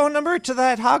the phone number to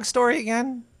that hog story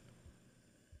again?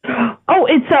 Oh,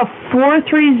 it's a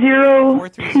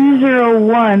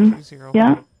 430-201.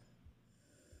 Yeah.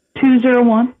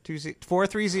 201.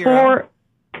 430.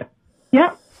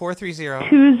 Yeah. 430.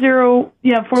 20.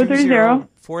 Yeah, 430.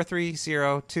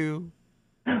 4302.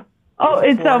 Oh,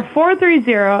 it's a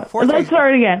 430. Let's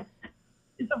start again.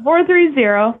 It's a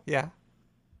 430. Yeah.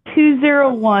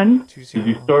 201. Did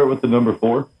you start with the number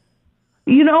 4?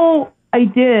 I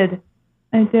did.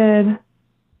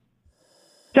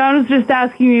 John was just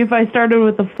asking me if I started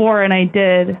with a 4, and I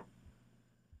did.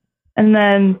 And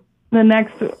then the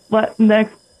next, I was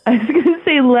going to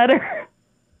say letter.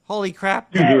 Holy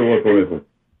crap. 201.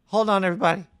 Hold on,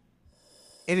 everybody.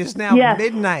 It is now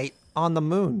midnight on the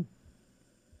moon.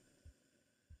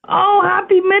 Oh,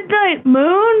 happy midnight,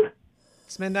 moon.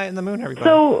 It's midnight on the moon, everybody.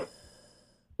 So,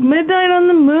 midnight on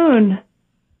the moon.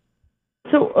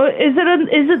 So, is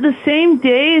it the same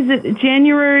day? Is it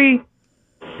January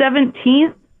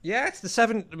 17th? Yeah, it's the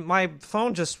 7. My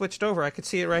phone just switched over. I could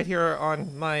see it right here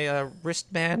on my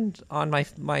wristband on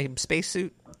my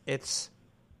spacesuit. It's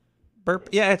burp.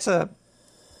 Yeah, it's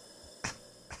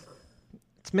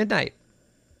midnight.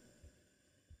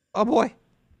 Oh boy.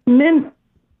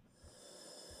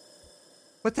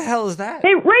 What the hell is that?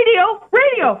 Hey,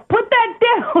 radio, put that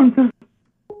down.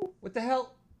 What the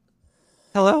hell?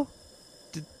 Hello?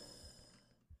 Did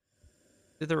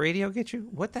the radio get you?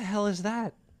 What the hell is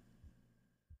that?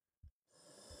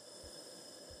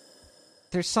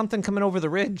 There's something coming over the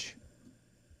ridge.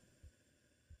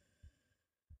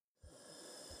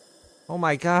 Oh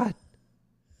my god.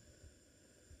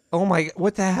 Oh my,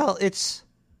 what the hell? It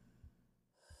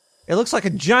looks like a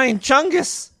giant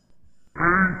chungus.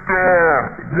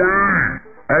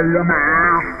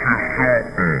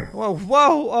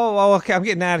 Whoa. Oh, okay, I'm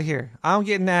getting out of here.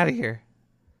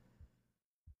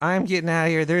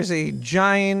 There's a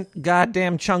giant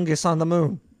goddamn chungus on the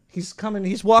moon. He's coming,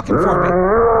 he's walking for me.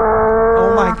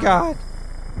 Oh my god.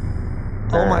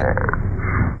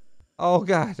 Oh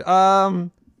god.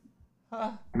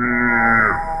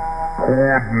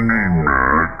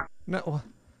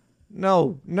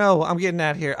 No, I'm getting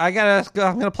out of here. I'm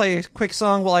gonna play a quick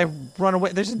song while I run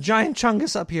away. There's a giant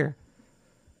chungus up here.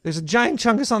 There's a giant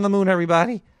chungus on the moon,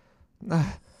 everybody.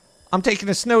 I'm taking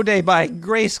a snow day by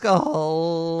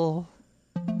Grayskull.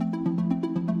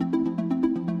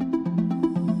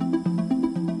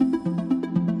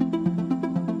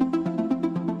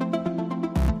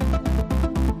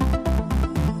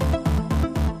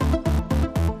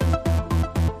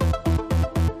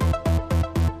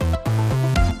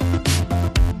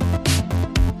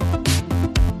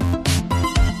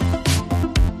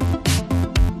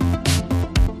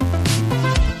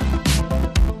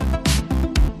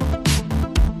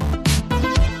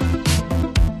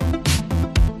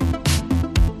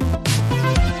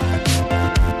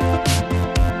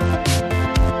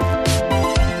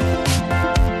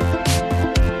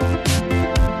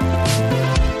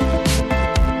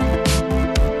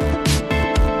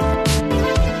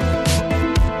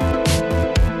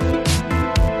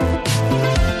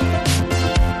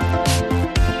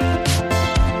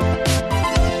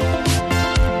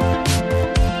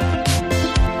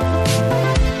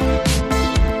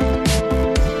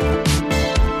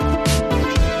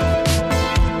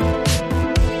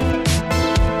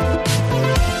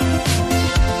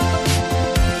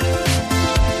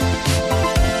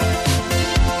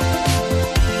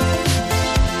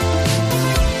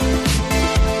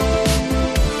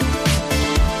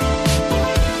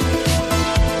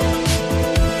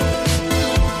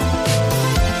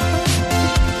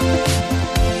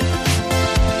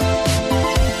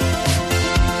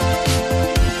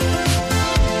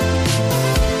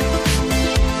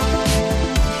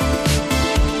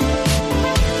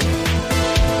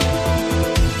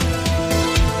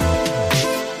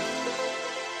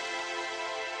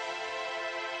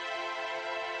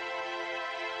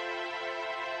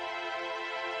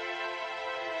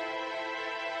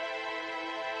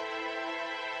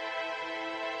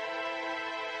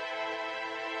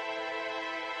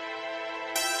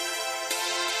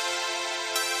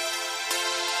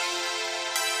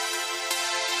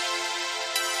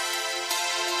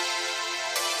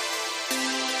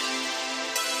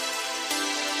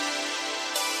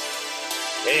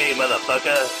 Hey,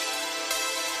 motherfucker.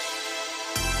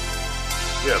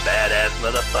 You're a badass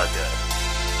motherfucker.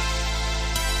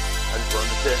 I just wanted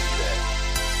to tell you that.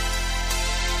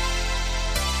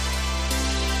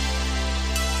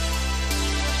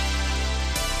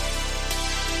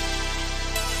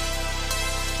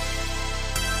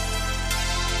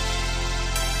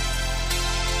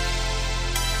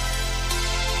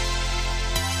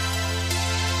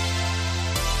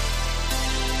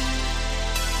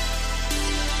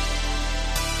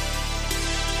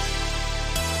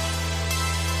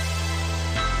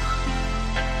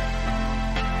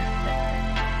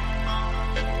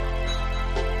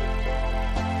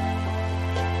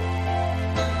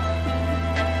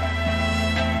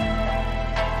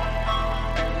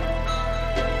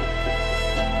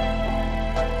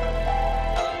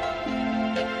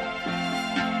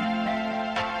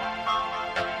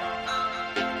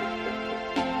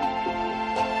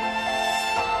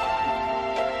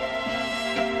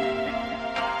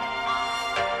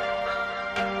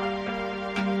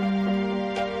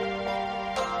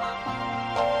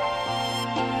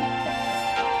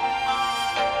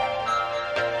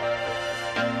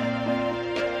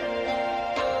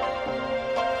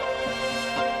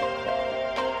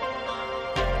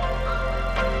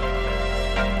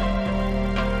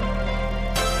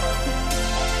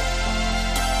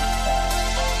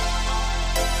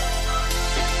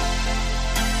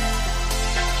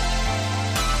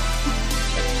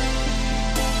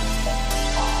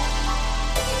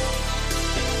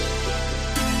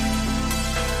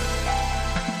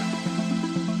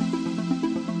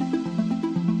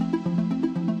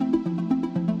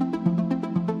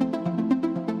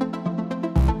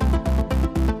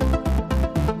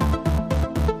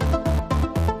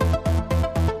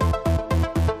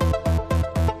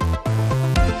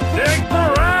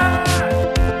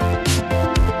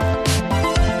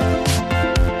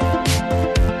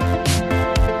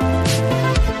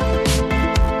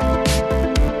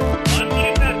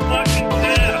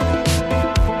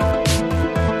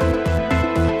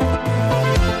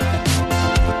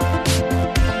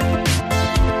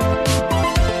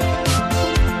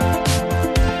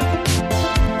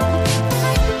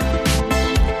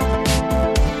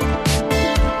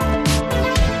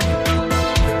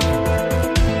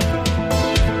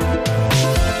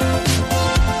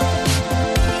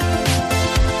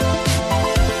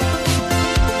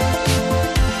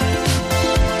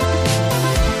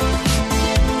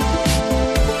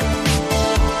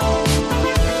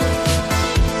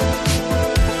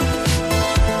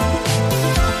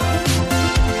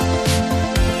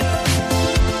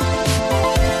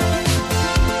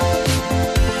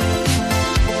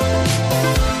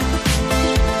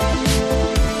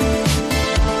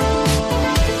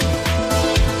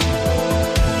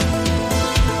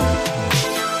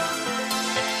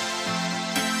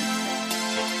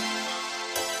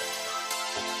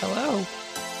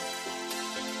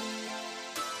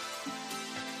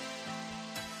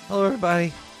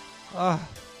 everybody. I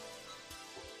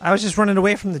was just running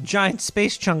away from the giant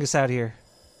space chungus out here.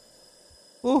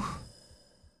 Ooh.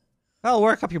 That'll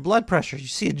work up your blood pressure. You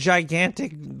see a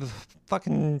gigantic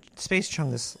fucking space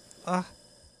chungus.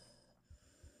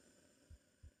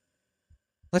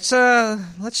 Let's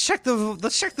check the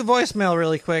voicemail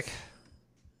really quick.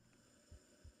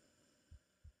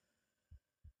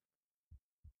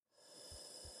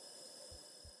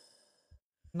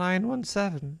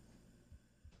 (917)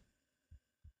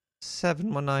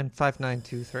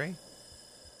 719-5923.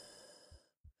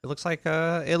 It looks like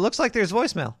there's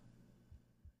voicemail.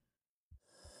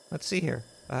 Let's see here.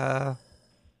 Yo,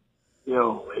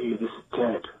 hey, this is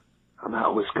Ted. I'm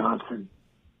out in Wisconsin.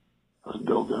 I was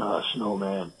building a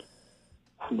snowman,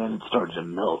 and then it started to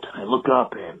melt. And I look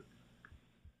up, and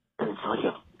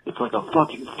it's like a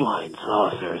fucking flying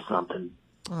saucer or something.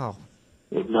 Oh.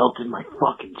 It melted my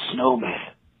fucking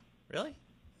snowman. Really?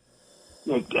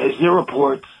 Like, is there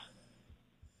reports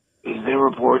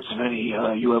of any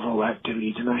UFO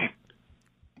activity tonight?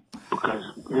 Because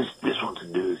this one's a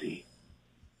doozy.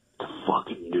 It's a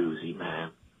fucking doozy,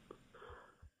 man.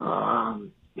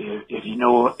 If you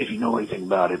know anything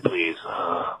about it, please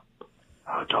talk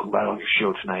about it on your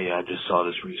show tonight. I just saw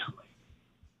this recently.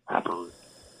 Happened,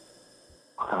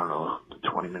 I don't know,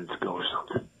 20 minutes ago or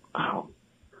something.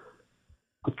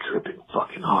 I'm tripping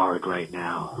fucking hard right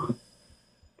now.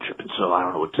 Tripping so I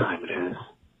don't know what time it is.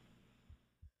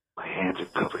 My hands are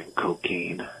covered in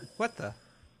cocaine. What the?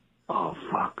 Oh,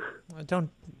 fuck. I don't...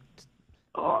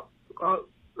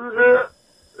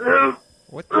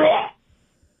 What the...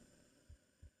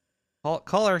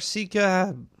 Caller, seek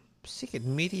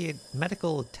immediate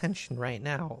medical attention right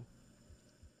now.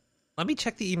 Let me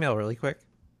check the email really quick.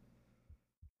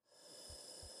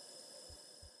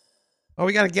 Oh,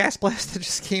 we got a gas blast that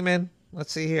just came in.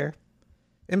 Let's see here.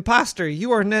 Imposter,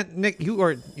 you are not Nick the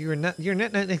Rat.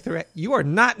 You are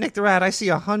not Nick the Rat. I see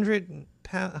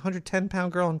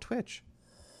 110-pound girl on Twitch.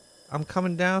 I'm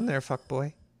coming down there,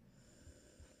 fuckboy.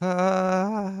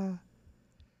 No,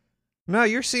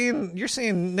 you're seeing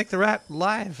Nick the Rat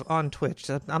live on Twitch.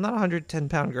 I'm not a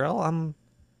 110-pound girl. I'm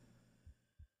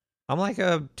like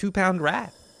a 2-pound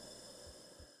rat.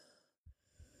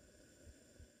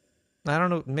 I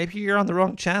don't know. Maybe you're on the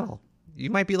wrong channel.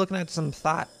 You might be looking at some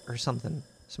thought or something.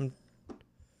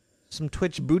 Some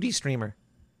Twitch booty streamer.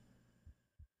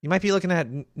 You might be looking at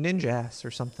Ninja Ass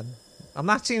or something. I'm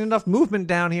not seeing enough movement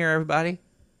down here, everybody.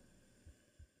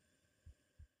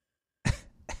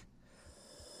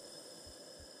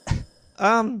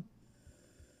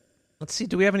 Let's see.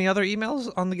 Do we have any other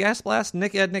emails on the gas blast?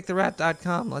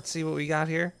 Nick@nicktherat.com. Let's see what we got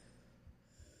here.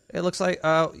 It looks like,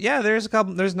 yeah, there's a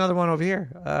couple. There's another one over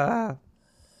here.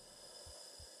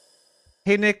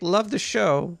 Hey, Nick, love the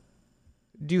show.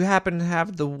 Do you happen to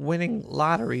have the winning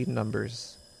lottery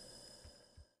numbers?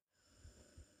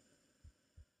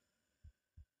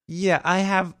 Yeah, I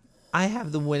have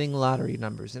the winning lottery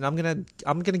numbers, and I'm gonna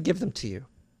give them to you.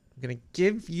 I'm gonna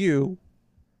give you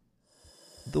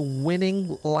the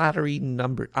winning lottery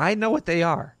number. I know what they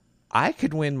are. I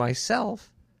could win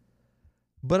myself,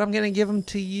 but I'm gonna give them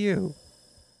to you.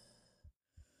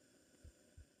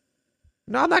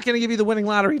 No, I'm not gonna give you the winning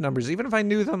lottery numbers, even if I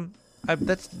knew them.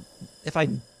 If I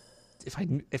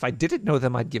didn't know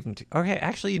them, I'd give them to you. Okay,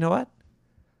 actually, you know what?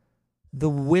 The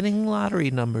winning lottery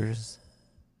numbers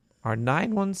are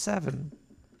 917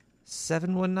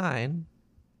 719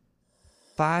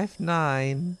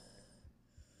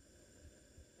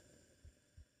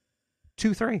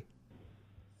 5923.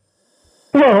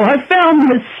 Whoa, I found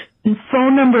this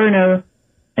phone number in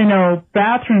a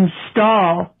bathroom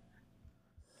stall.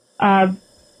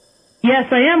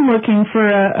 Yes, I am looking for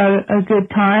a good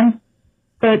time,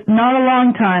 but not a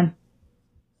long time.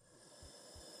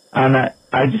 I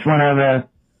just want to have a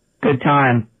good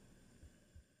time.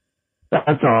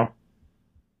 That's all.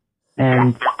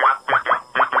 And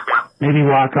maybe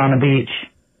walk on a beach.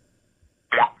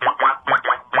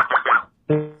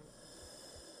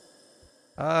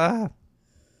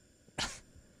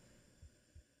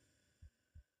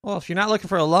 Well, if you're not looking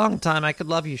for a long time, I could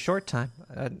love you short time.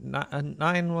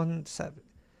 917.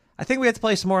 I think we have to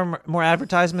play some more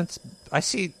advertisements. I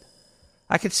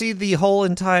could see the whole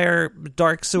entire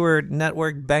Dark Sewer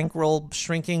Network bankroll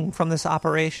shrinking from this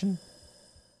operation.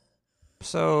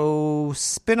 So,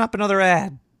 spin up another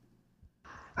ad.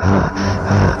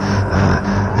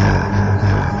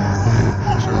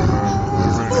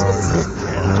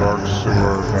 Dark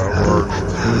Sewer Network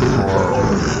for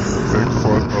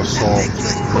Bigfoot assault.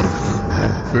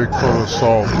 Bigfoot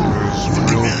assault is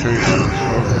real cases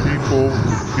of people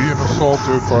being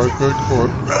assaulted by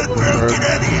Bigfoot,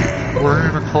 and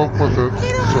learning to cope with it.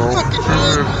 So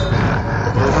tune in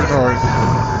every night.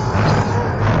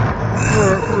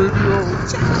 Rat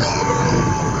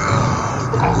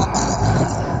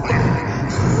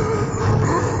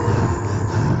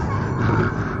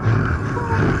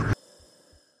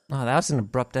Oh, that was an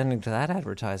abrupt ending to that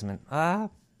advertisement.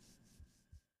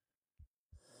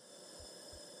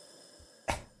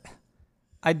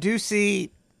 I do see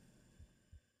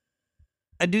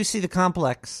the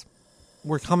complex.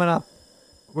 We're coming up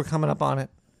on it.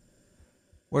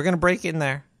 We're going to break in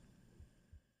there.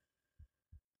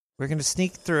 We're going to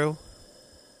sneak through.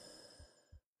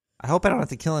 I hope I don't have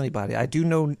to kill anybody. I do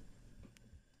know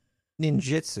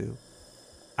ninjutsu.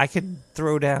 I could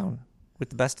throw down with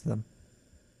the best of them.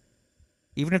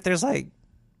 Even if there's like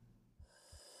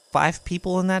 5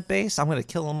 people in that base, I'm going to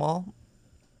kill them all.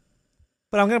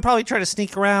 But I'm going to probably try to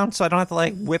sneak around so I don't have to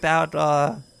like whip out.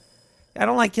 I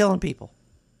don't like killing people.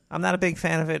 I'm not a big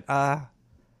fan of it.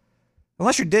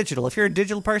 Unless you're digital. If you're a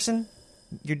digital person,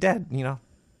 you're dead, you know.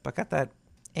 But I got that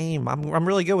aim. I'm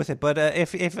really good with it. But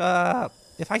if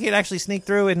I could actually sneak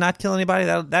through and not kill anybody,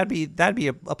 that'd be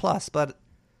a plus. But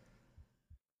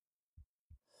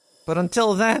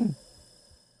until then,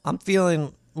 I'm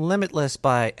feeling Limitless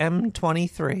by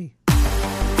M23.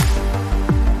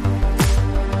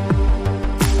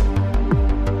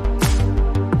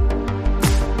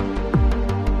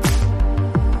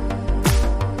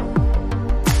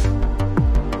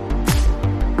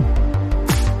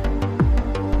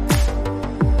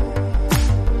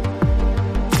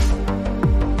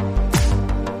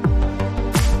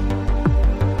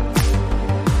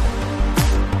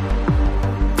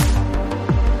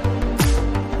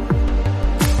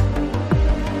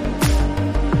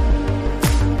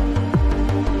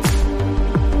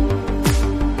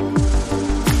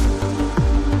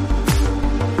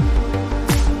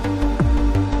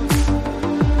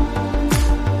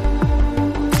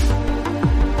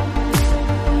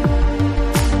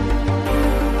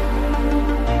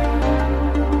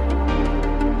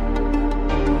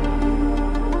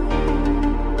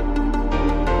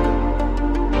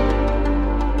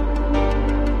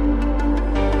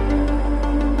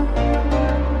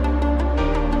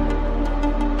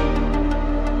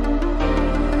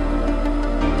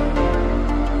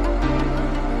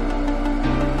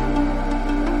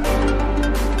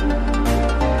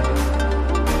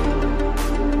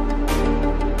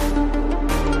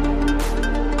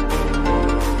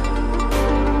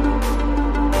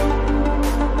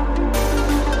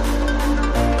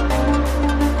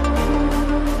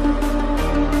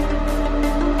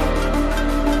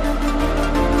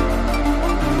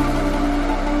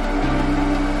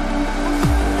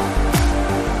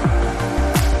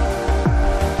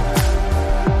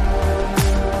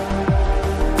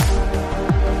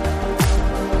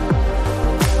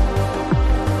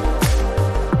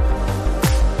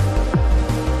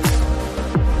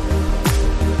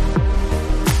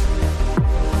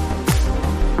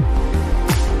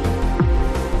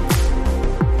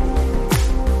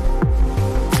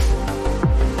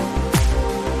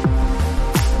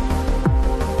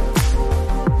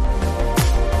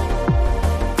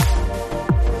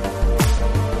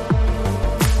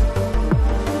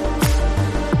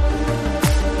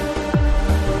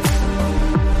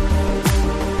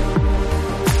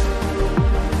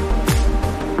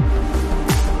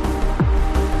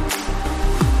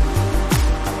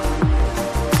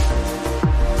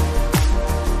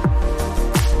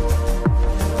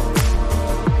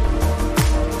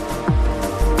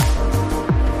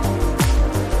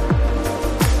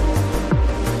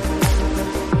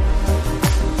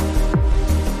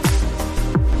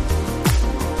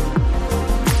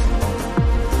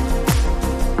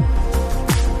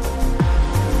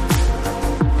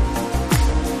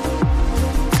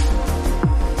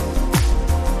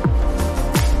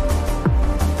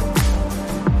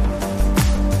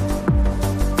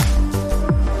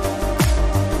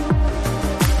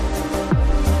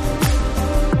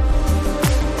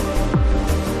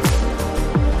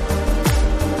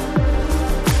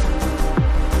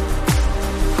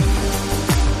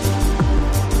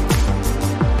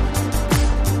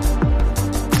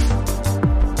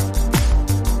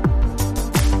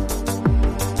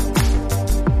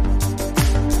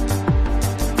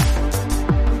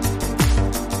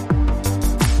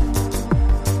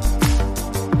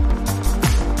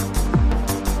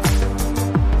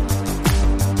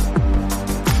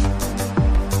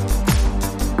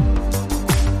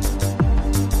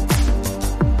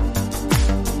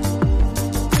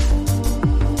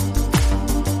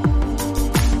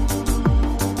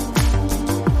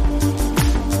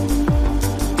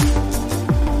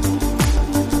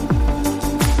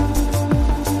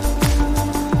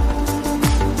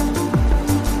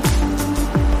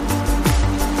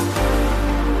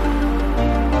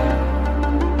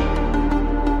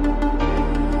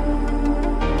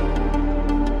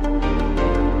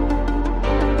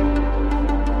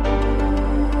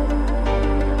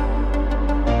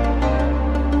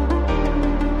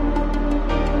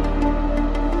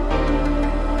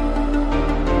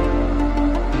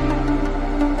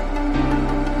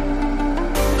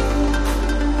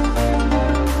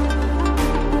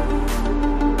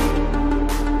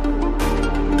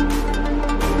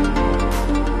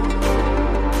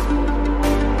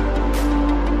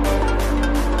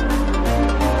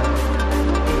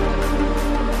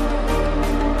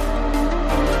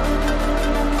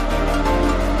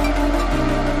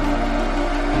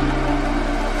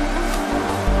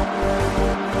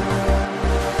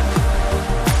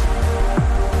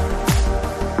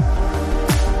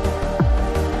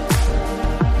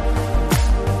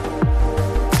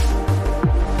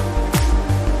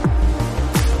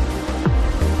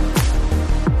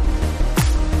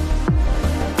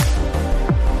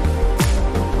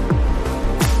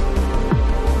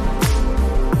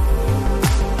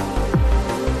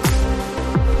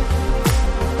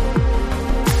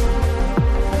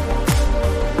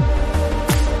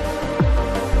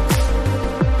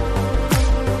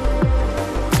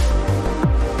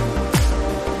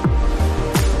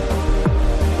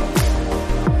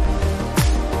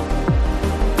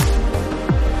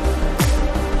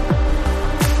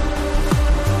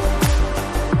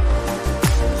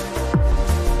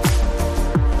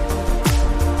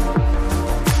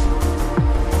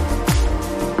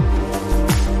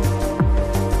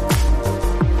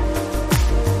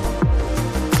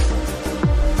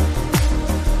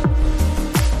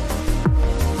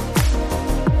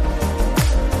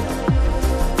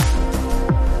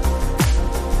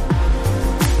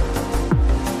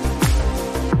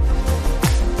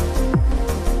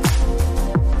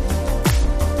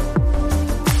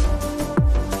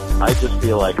 I just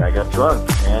feel like I got drunk,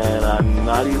 and I'm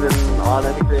not even on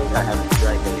anything. I haven't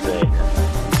drank anything.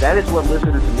 That is what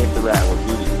listening to Nick the Rat will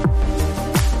do to you.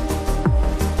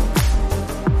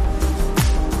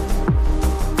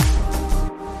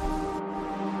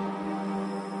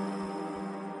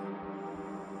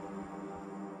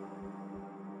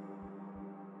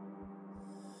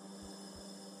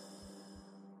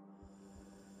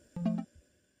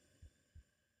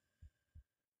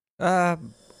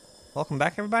 Welcome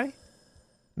back, everybody.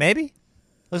 Maybe?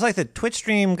 Looks like the Twitch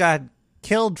stream got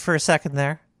killed for a second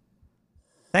there.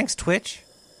 Thanks, Twitch.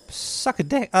 Suck a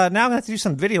dick. Now I'm going to have to do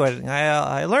some video editing.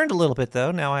 I learned a little bit,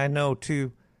 though. Now I know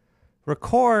to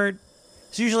record.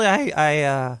 So usually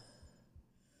I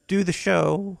do the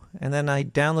show, and then I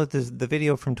download the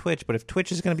video from Twitch. But if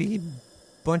Twitch is going to be a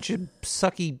bunch of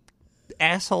sucky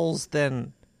assholes,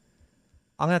 then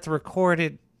I'm going to have to record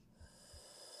it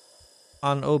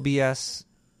on OBS.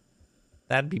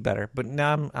 That'd be better. But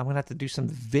now I'm going to have to do some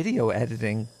video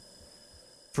editing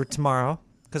for tomorrow,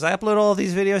 because I upload all of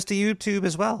these videos to YouTube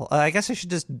as well. I guess I should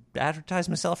just advertise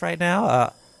myself right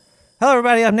now. Hello,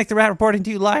 everybody. I'm Nick the Rat, reporting to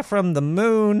you live from the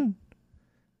moon.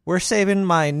 We're saving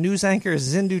my news anchor,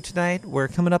 Zindu, tonight. We're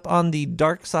coming up on the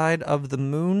dark side of the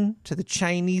moon to the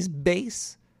Chinese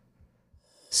base.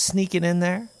 Sneaking in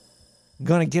there.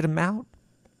 Gonna get them out.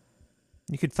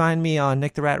 You could find me on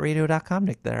nicktheratradio.com,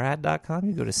 nicktherat.com.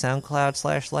 You go to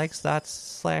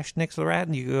SoundCloud/likes./nicktherat,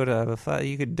 and you go to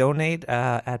you could donate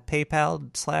at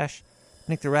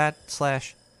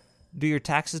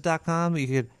PayPal/nicktherat/doyourtaxes.com. You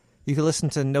could listen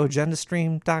to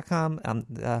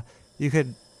noagendastream.com. You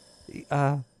could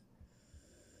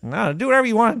no, do whatever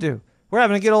you want to do. We're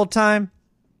having a good old time.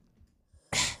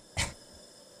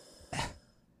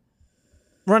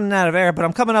 Running out of air, but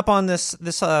I'm coming up on this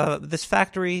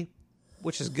factory,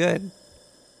 which is good.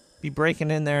 Be breaking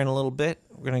in there in a little bit.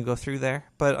 We're going to go through there.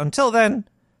 But until then,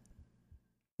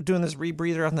 I'm doing this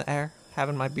rebreather on the air,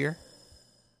 having my beer.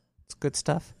 It's good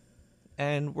stuff.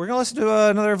 And we're going to listen to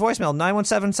another voicemail,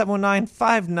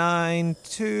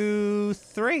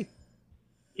 917-719-5923.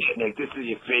 Yeah, Nick, this is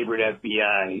your favorite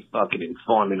FBI fucking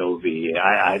informant over here.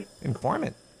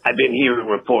 Informant? I've been hearing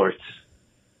reports.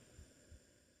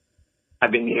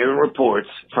 I've been hearing reports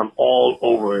from all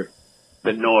over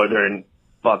the northern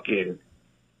fucking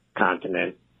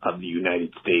continent of the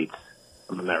United States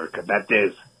of America that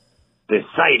there's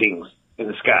sightings in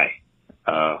the sky.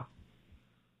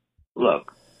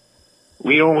 Look,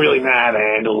 we don't really know how to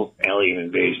handle alien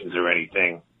invasions or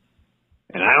anything,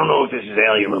 and I don't know if this is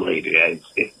alien related.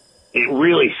 It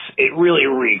really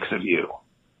reeks of you.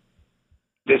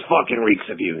 This fucking reeks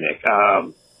of you, Nick.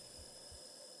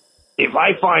 If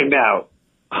I find out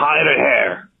hide a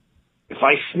hair, if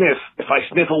I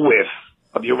sniff a whiff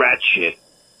of your rat shit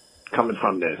coming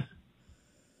from this,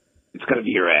 it's gonna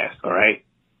be your ass, alright?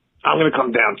 I'm gonna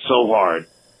come down so hard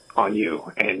on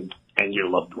you and your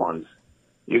loved ones.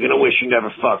 You're gonna wish you never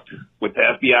fucked with the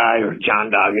FBI or John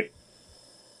Doggett.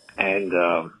 And,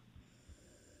 you're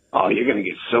gonna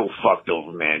get so fucked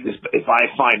over, man. If I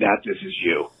find out this is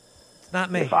you. It's not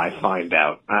me. If I find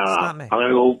out, I don't know. Not me. I'm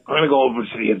gonna go over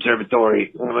to the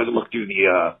observatory. I'm gonna look through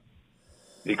the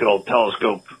good old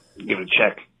telescope, give it a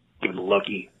check, give it a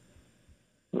looky.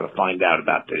 I'm gonna find out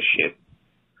about this shit.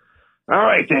 All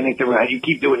right, then, Nick the Rat. You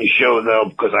keep doing your show though,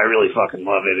 because I really fucking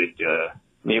love it.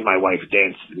 Me and my wife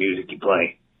dance to the music you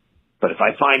play. But if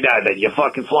I find out that you're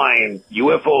fucking flying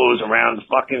UFOs around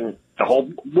the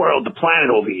whole world, the planet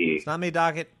over here, it's not me,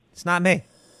 Doggett. It's not me.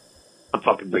 I'll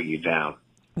fucking bring you down.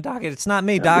 Doggett, it's not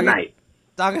me, Good Doggett. night.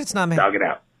 Doggett, it's not me. Dog it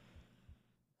out.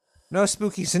 No,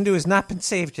 Spooky Zindu has not been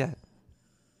saved yet.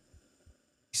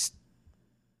 He's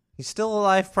still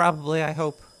alive, probably, I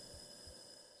hope.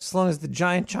 As long as the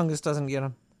giant chungus doesn't get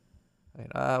him.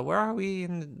 Wait, where are we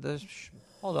in the...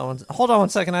 Hold on one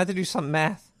second. I have to do some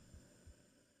math.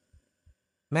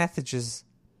 Mathages.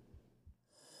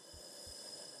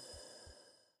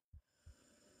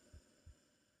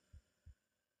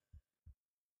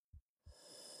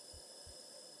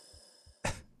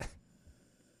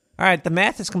 All right, the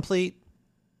math is complete.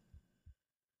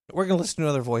 We're going to listen to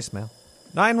another voicemail.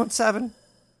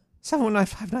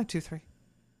 917-719-5923.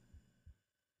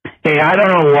 Hey, I don't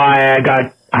know why I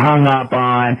got hung up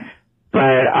on, but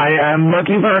I'm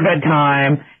looking for a good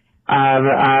time.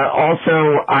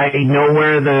 Also, I know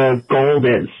where the gold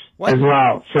is as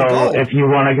well. So if you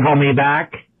want to call me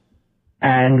back,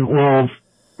 and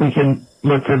we can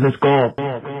look for this gold.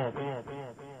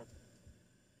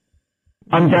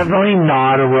 I'm definitely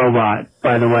not a robot,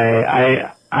 by the way.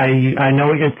 I know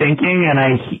what you're thinking, and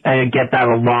I get that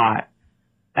a lot.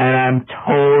 And I'm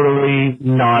totally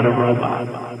not a robot.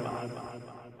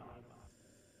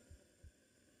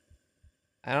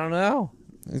 I don't know.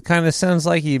 It kind of sounds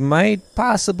like he might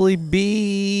possibly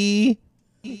be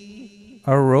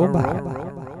a robot.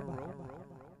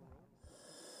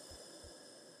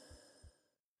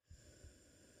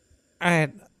 All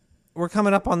right, we're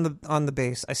coming up on the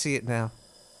base. I see it now.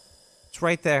 It's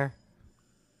right there.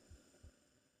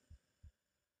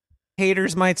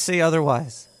 Haters might say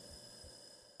otherwise,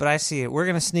 but I see it. We're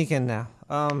gonna sneak in now.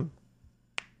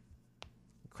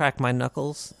 Crack my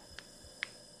knuckles.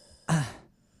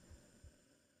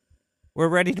 We're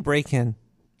ready to break in.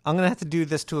 I'm gonna have to do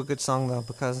this to a good song though,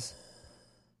 because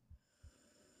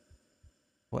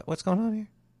what's going on here?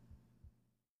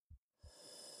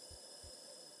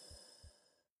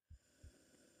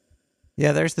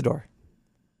 Yeah, there's the door.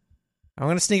 I'm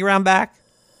gonna sneak around back.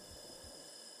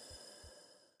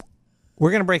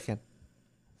 We're gonna break in.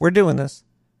 We're doing this.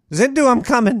 Zindu, I'm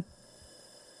coming.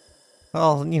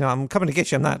 Well, you know, I'm coming to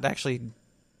get you. I'm not actually...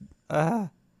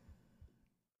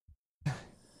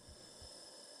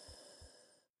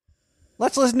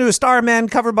 Let's listen to a Starman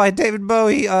cover by David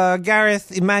Bowie,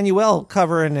 Gareth Emmanuel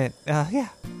covering it. Yeah.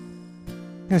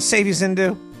 I'm gonna save you,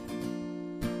 Zindu.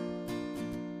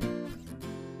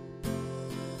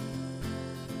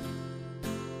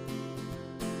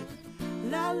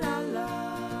 La la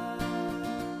la.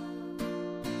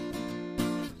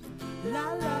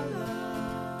 La la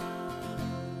la.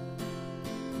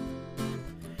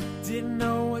 Didn't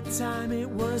know what time it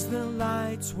was, the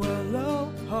lights were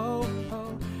low. Ho,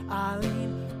 ho. I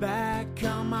lean back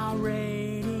on my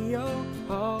radio.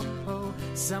 Ho, ho.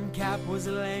 Some cap was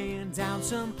laying down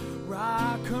some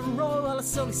rock and roll. All I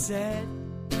slowly said.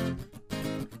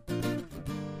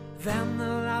 Then the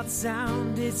loud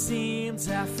sound, it seemed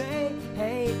to fade.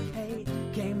 Hey, hey.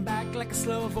 Came back like a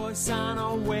slow voice on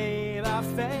a wave of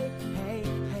fade. Hey,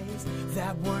 haze.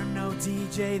 That were no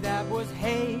DJ, that was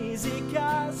hazy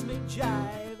cosmic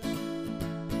jive.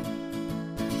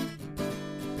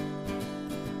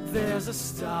 There's a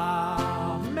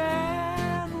starman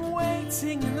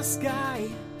waiting in the sky.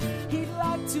 He'd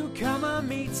like to come and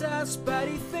meet us, but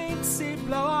he thinks he'd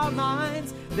blow our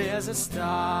minds. There's a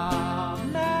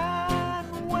starman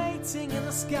waiting in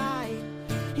the sky.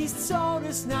 He's told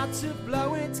us not to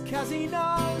blow it, 'cause he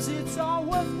knows it's all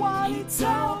worthwhile. He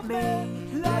told me,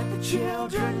 let the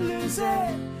children lose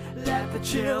it. Let the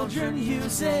children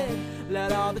use it.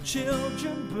 Let all the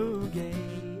children boogie.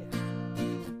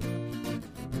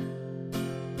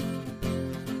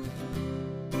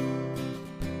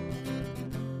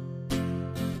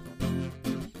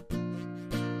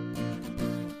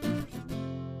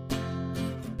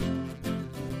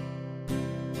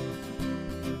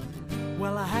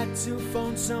 Well, I had to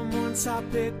phone someone, so I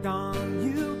picked on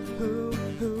you.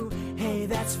 Hey,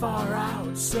 that's far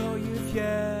out, so you've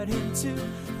heard him too.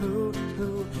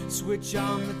 Switch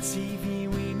on the TV,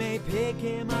 we may pick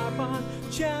him up on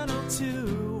channel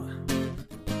 2.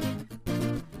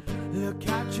 Look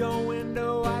out your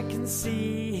window, I can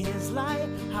see his light.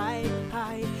 Hi,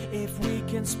 hi. If we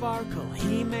can sparkle,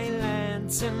 he may land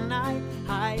tonight.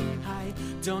 Hi, hi.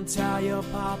 Don't tell your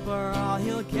papa, or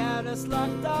he'll get us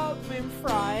locked up in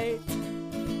fright.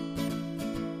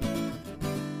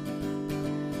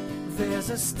 There's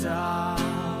a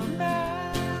starman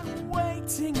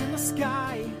waiting in the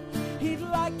sky. He'd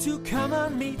like to come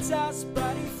and meet us,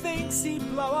 but he thinks he'd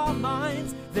blow our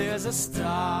minds. There's a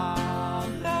starman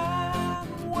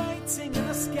waiting in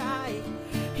the sky.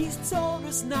 He's told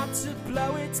us not to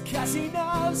blow it, 'cause he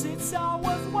knows it's all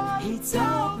worthwhile. He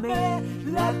told me,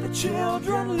 let the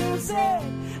children lose it.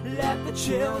 Let the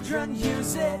children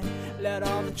use it. Let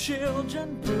all the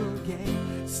children boogie.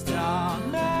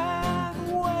 Starman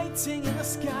waiting in the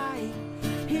sky.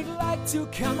 He'd like to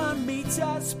come and meet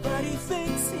us, but he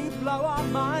thinks he'd blow our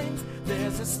minds.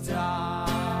 There's a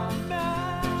starman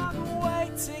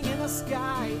waiting in the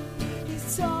sky.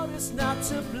 He's told us not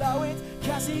to blow it,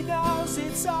 'cause he knows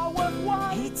it's all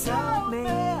worthwhile. He told me,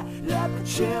 let the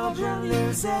children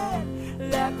lose it.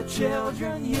 Let the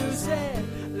children use it.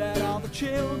 Let all the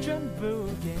children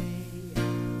boogie.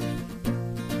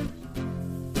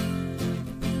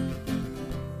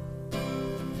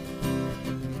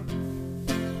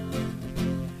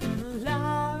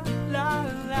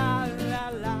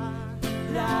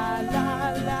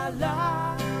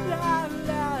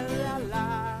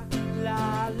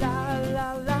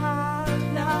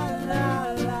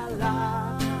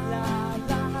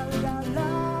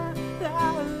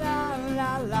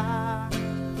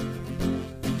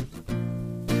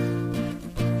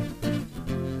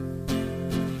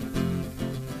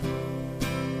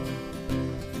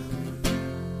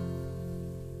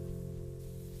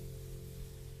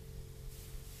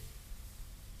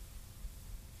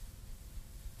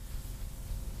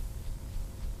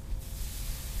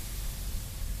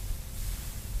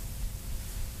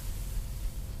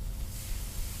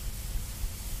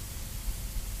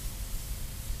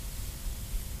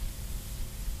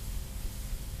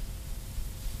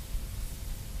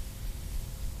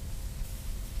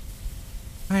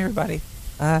 Hi, everybody.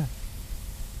 I'm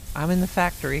in the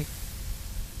factory.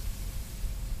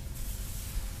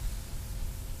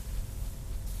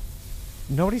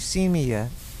 Nobody's seen me yet.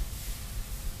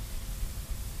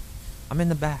 I'm in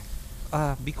the back.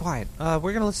 Be quiet.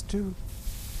 We're gonna listen to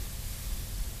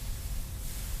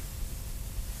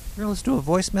a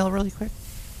voicemail really quick.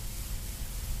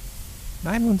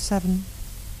 917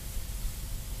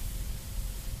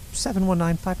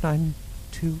 719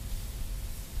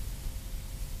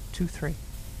 59223.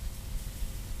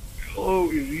 Hello,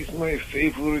 is this my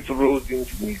favorite road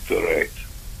into Meteorite?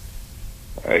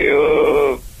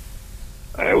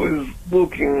 I was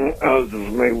looking out of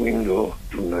my window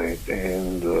tonight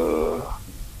and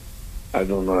I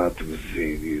don't know how to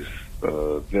say this.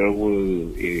 There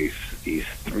was a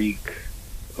streak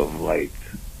of light.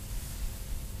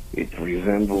 It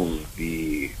resembles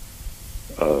the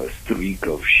streak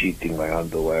of shit in my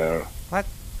underwear. What?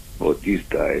 But this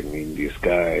time in the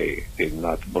sky is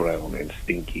not brown and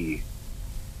stinky.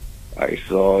 I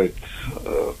saw it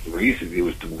recently. It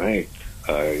was tonight.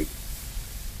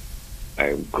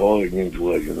 I'm calling in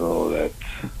to let you know that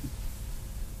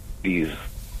this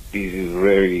is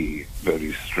very,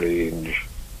 very strange.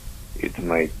 It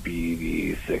might be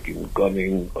the second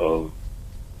coming of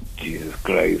Jesus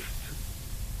Christ.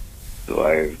 So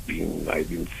I've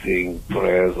been saying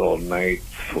prayers all night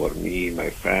for me and my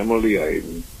family. I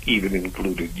even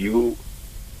included you.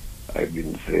 I've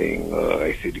been saying,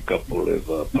 I said a couple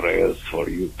of prayers for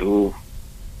you too.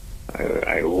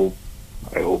 I hope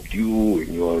you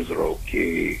and yours are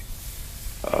okay.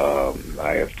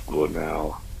 I have to go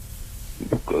now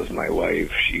because my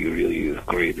wife, she really is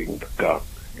craving the cock.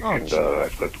 And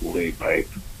I've got to lay pipe.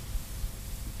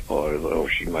 Or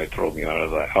she might throw me out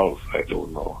of the house. I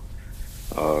don't know.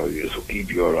 So keep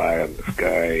your eye on the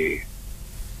sky.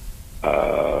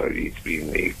 It's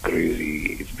been a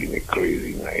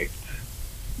crazy night.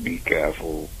 Be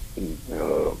careful.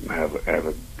 Have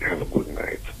a good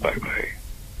night. Bye bye.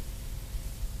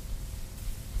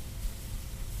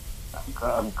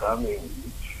 I'm coming.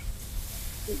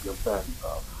 Take your pants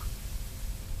off.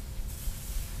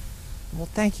 Well,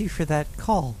 thank you for that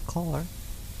call, caller.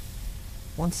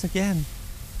 Once again,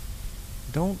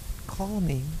 don't call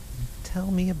me and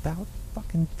tell me about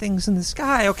fucking things in the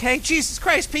sky, okay? Jesus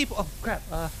Christ, people! Oh, crap.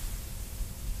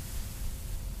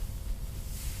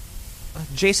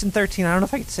 Jason13, I don't know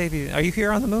if I can save you. Are you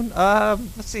here on the moon?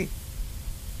 Let's see.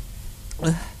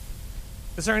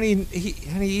 Is there any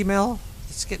email?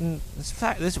 It's getting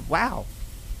wow. Look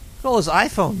at all those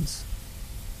iPhones.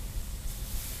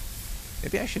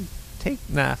 Maybe I should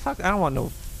fuck, I don't want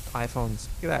no iPhones.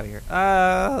 Get out of here.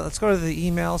 Let's go to the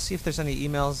email, see if there's any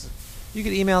emails. You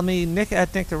can email me,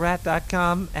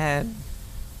 nick@nicktherat.com, and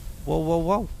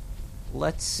whoa.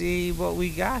 Let's see what we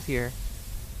got here.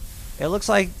 It looks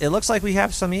like we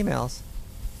have some emails.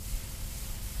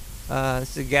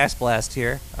 This is a gas blast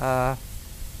here.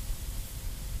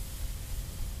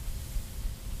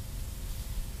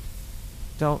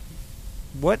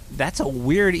 That's a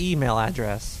weird email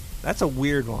address. That's a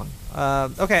weird one.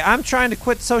 Okay, I'm trying to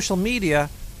quit social media,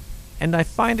 and I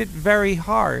find it very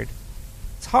hard.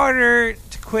 It's harder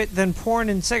to quit than porn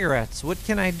and cigarettes. What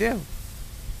can I do?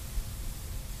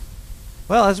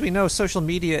 Well, as we know, social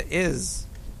media is...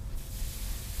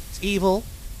 it's evil.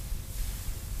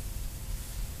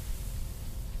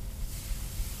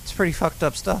 It's pretty fucked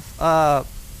up stuff.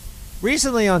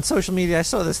 Recently on social media, I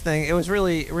saw this thing. It was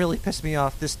really pissed me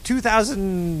off. This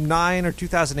 2009 or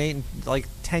 2008, like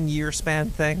 10-year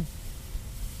span thing.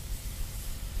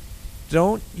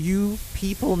 Don't you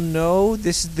people know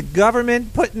this is the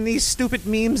government putting these stupid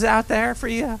memes out there for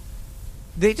you?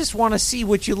 They just want to see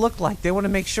what you look like. They want to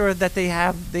make sure that they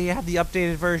have the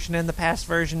updated version and the past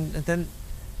version, and then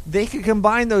they can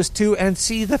combine those two and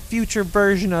see the future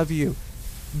version of you.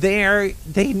 They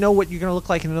know what you're going to look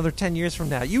like in another 10 years from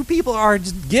now. You people are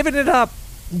just giving it up.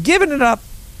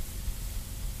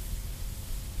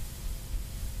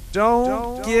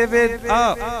 Don't give it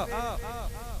up.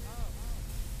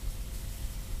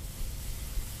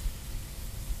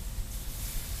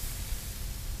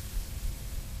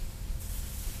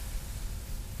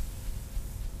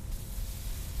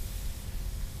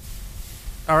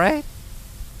 All right?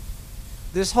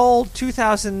 This whole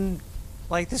 2000...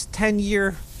 like this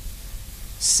 10-year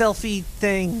selfie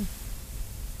thing.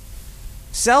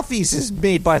 Selfies is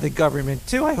made by the government,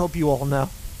 too, I hope you all know.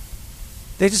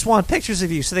 They just want pictures of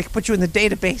you so they can put you in the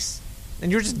database.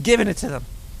 And you're just giving it to them.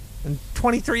 And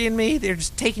 23andMe, they're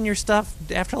just taking your stuff.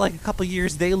 After like a couple of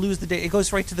years, they lose the data. It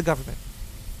goes right to the government.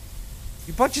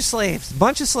 You bunch of slaves.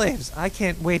 I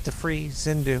can't wait to free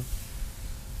Zindu.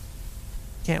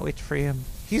 Can't wait to free him.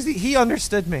 He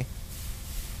understood me.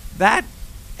 That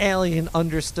alien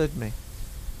understood me.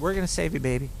 We're gonna save you,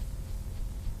 baby.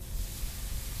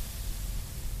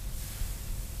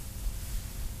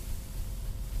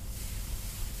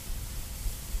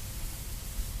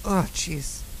 Oh,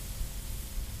 jeez.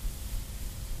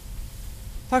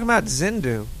 Talking about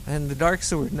Zindu and the Dark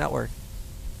Sewer Network.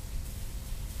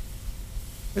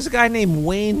 There's a guy named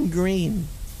Wayne Green.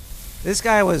 This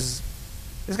guy was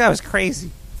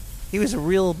crazy. He was a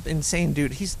real insane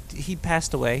dude. He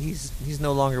passed away. He's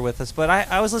no longer with us. But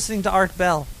I was listening to Art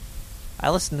Bell.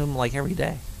 I listen to him like every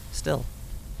day. Still.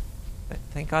 But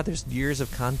thank God there's years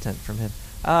of content from him.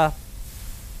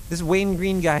 This Wayne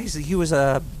Green guy,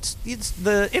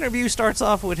 the interview starts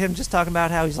off with him just talking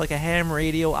about how he's like a ham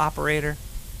radio operator.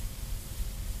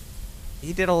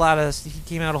 He did he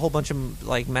came out a whole bunch of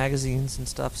like magazines and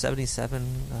stuff, 77,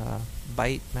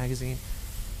 Byte magazine.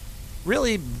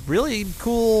 Really, really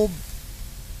cool,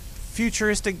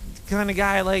 futuristic kind of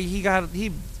guy. Like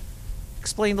he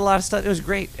explained a lot of stuff. It was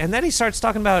great. And then he starts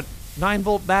talking about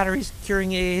 9-volt batteries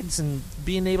curing AIDS and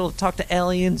being able to talk to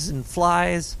aliens and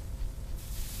flies.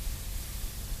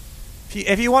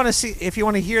 If you want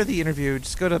to hear the interview,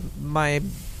 just go to my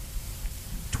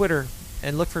Twitter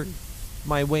and look for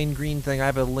my Wayne Green thing. I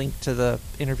have a link to the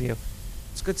interview.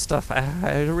 It's good stuff.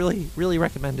 I really, really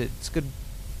recommend it. It's good.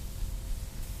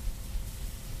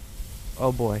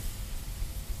 Oh boy.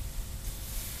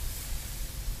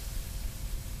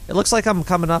 It looks like I'm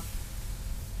coming up.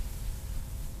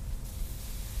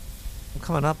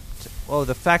 Oh,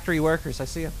 the factory workers. I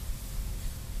see them.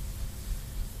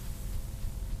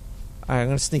 Alright, I'm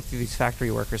going to sneak through these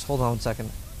factory workers. Hold on 1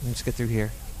 second. Let me just get through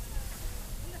here.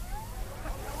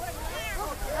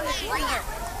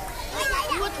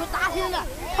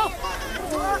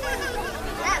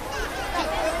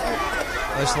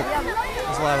 There's a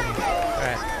lot of them.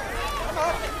 Alright.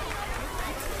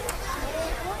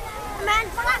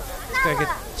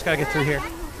 Just gotta get through here.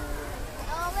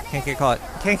 Can't get caught.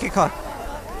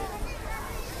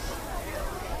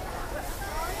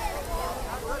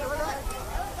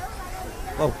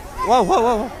 Whoa. You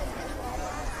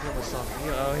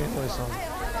know the song.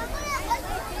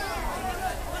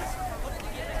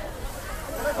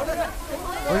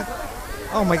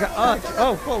 Oh my god.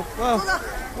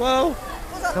 Whoa.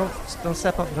 Don't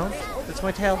step up. No. That's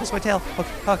my tail. Okay.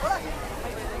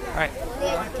 Alright.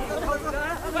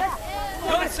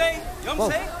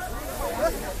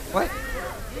 What?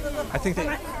 I think I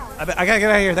gotta get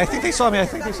out of here. I think they saw me. I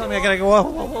gotta go.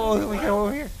 Whoa. Let me go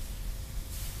over here.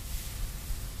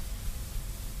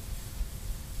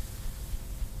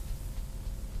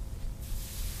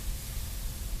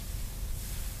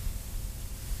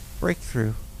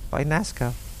 Breakthrough by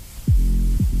Nazca.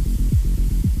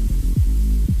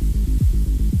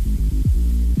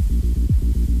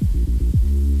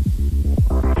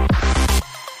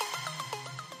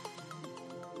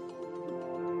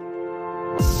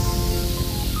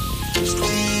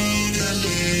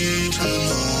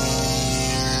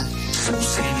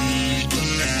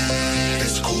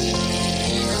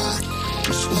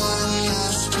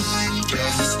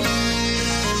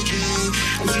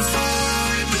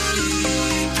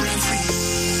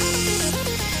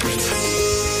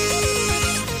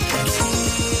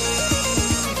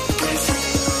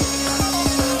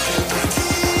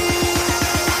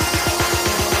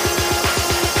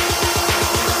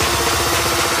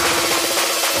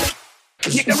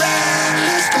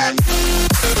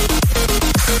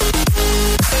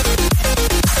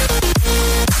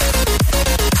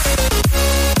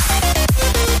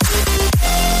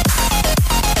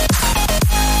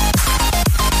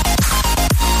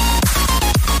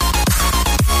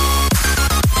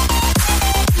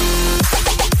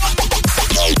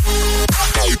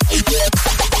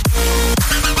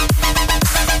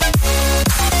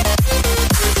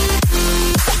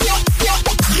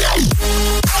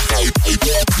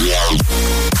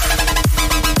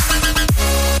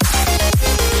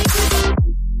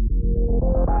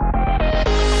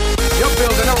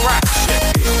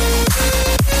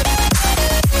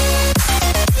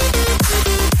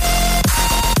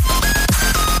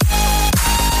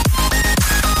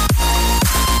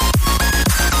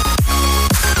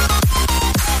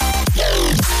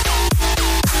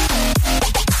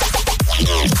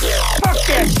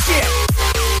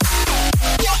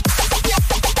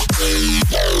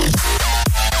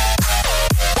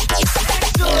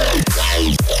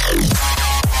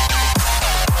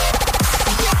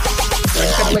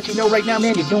 Right now,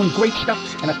 man, you're doing great stuff,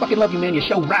 and I fucking love you, man. Your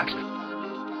show rocks.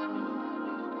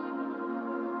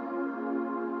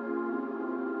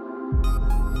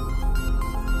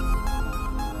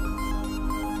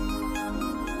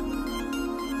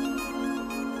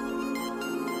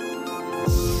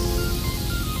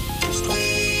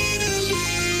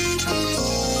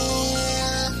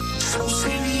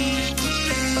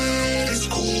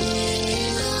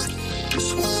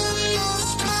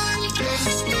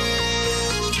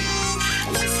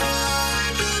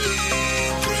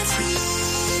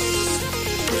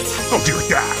 something like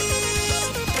that.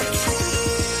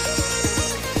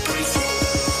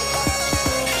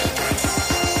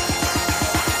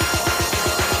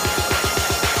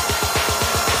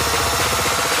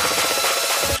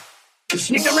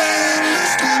 Nick the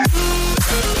Rat!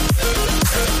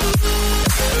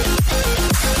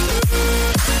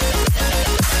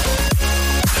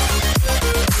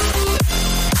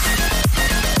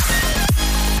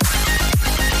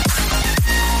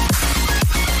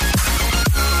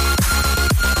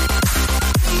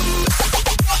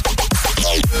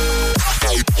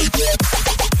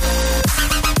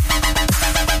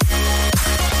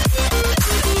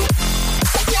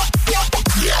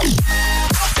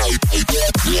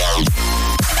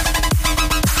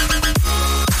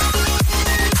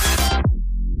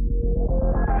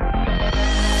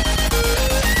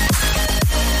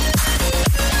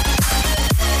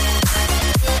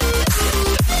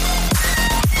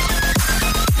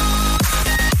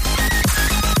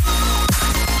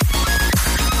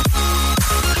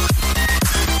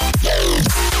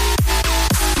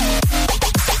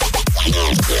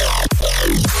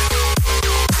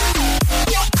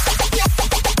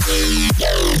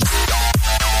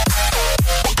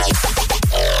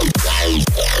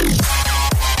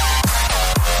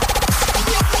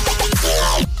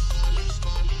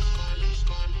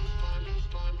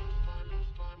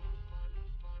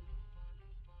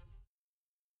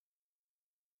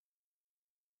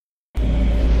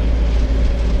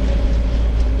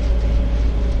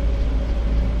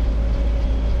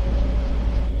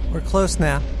 Close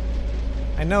now.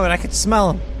 I know it. I could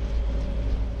smell him.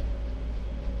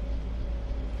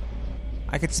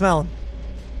 I could smell him.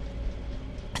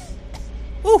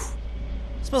 Oof.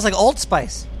 Smells like Old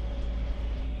Spice.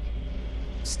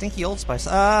 Stinky Old Spice.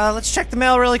 Let's check the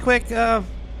mail really quick.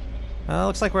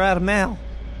 Looks like we're out of mail.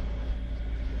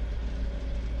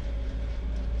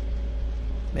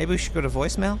 Maybe we should go to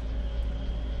voicemail?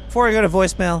 Before we go to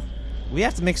voicemail, we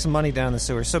have to make some money down in the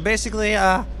sewer. So basically,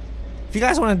 if you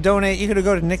guys want to donate, you can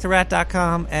go to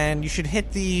nicktherat.com and you should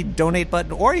hit the donate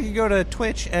button, or you can go to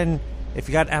Twitch, and if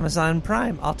you got Amazon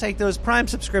Prime, I'll take those Prime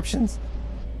subscriptions.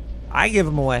 I give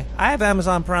them away. I have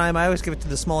Amazon Prime. I always give it to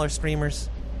the smaller streamers.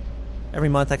 Every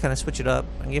month I kind of switch it up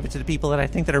and give it to the people that I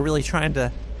think that are really trying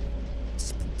to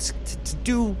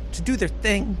do their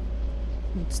thing.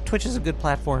 Twitch is a good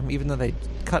platform, even though they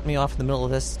cut me off in the middle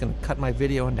of this. It's going to cut my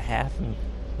video into half, and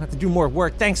I have to do more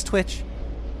work. Thanks, Twitch.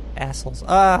 Assholes.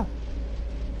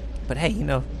 But hey, you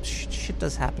know, shit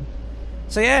does happen.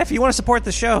 So yeah, if you want to support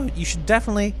the show, you should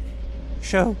definitely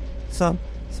show some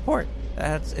support.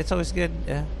 It's always good.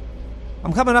 Yeah.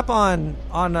 I'm coming up on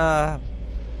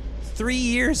 3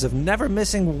 years of never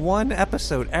missing one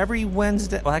episode. Every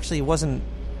Wednesday. Well, actually, it wasn't.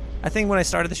 I think when I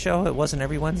started the show, it wasn't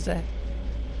every Wednesday.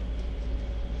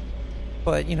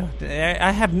 But, you know,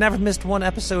 I have never missed one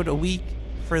episode a week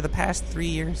for the past 3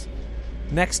 years.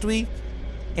 Next week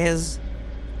is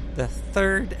the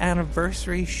 3rd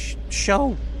anniversary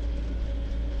show.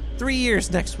 3 years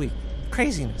next week.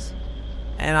 Craziness.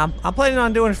 And I'm planning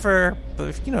on doing it for,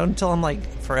 you know, until I'm like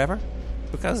forever,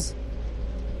 because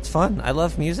it's fun. I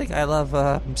love music. I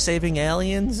love saving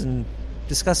aliens and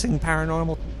discussing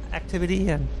paranormal activity,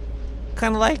 and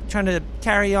kind of like trying to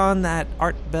carry on that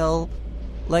Art Bell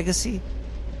legacy.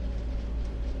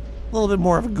 A little bit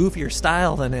more of a goofier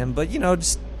style than him, but, you know,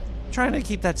 just trying to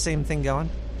keep that same thing going.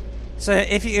 So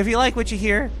if you like what you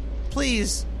hear,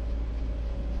 please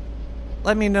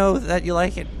let me know that you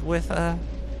like it with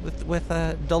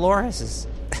Dolores's.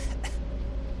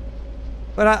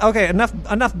 But okay, enough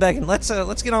begging. Let's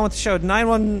get on with the show.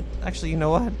 Actually, you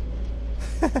know what?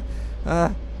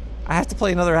 I have to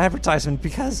play another advertisement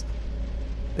because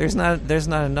there's not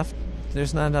enough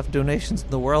donations in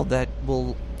the world that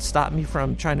will stop me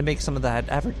from trying to make some of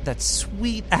that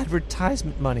sweet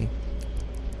advertisement money.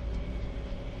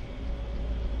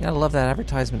 You gotta love that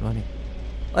advertisement money.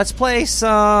 Let's play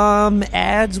some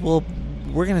ads. We're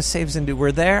gonna save Zindu.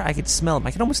 We're there. I could smell them.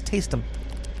 I can almost taste them.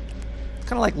 It's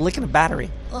kind of like licking a battery.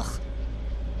 Ugh.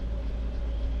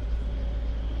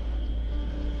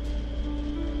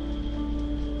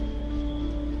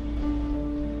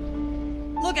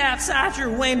 Look outside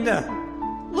your window.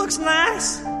 Looks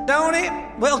nice, don't it?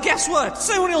 Well, guess what?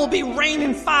 Soon it'll be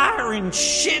raining fire and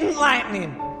shit and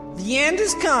lightning. The end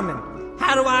is coming.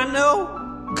 How do I know?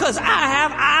 Because I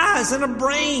have eyes and a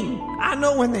brain. I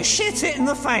know when the shit's hitting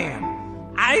the fan.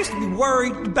 I used to be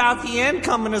worried about the end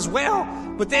coming as well,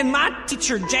 but then my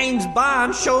teacher, James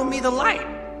Bond, showed me the light.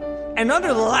 And under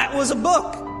the light was a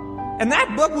book. And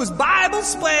that book was Bible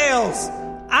spells.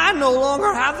 I no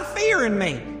longer have the fear in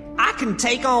me. I can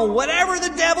take on whatever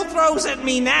the devil throws at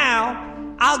me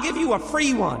now. I'll give you a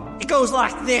free one. It goes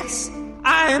like this.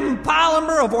 I am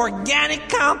polymer of organic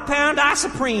compound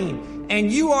isoprene,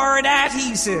 and you are an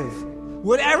adhesive.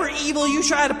 Whatever evil you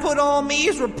try to put on me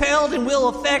is repelled and will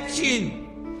affect you.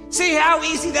 See how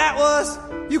easy that was?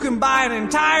 You can buy an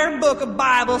entire book of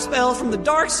Bible spells from the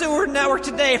Dark Sewer Network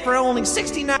today for only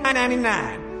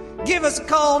 $69.99. Give us a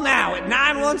call now at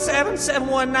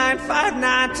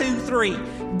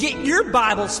 917-719-5923. Get your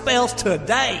Bible spells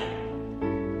today.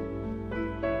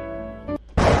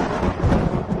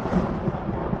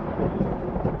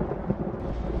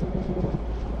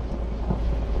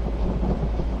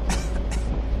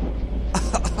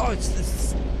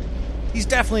 He's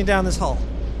definitely down this hall.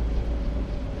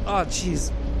 Oh,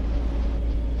 jeez.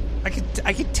 I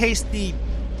could taste the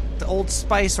Old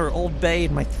Spice or Old Bay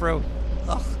in my throat.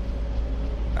 Ugh.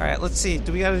 All right, let's see.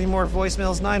 Do we got any more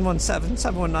voicemails?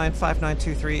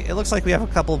 917-719-5923. It looks like we have a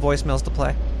couple of voicemails to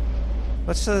play.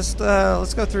 Let's just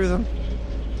let's go through them,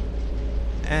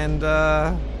 and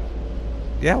yeah,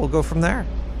 we'll go from there.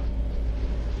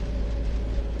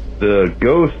 The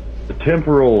ghost, the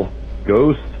temporal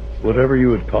ghost, whatever you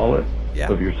would call it,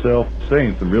 of yourself,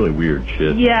 saying some really weird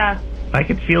shit. Yeah. I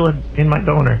could feel it in my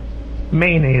boner.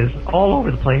 Mayonnaise all over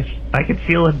the place. I could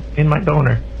feel it in my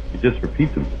boner. He just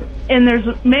repeats himself. And there's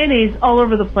mayonnaise all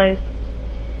over the place.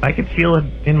 I could feel it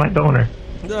in my boner.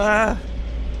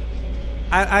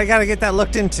 I gotta get that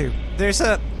looked into. There's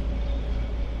a...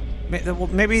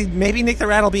 Maybe Nick the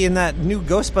Rat will be in that new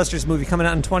Ghostbusters movie coming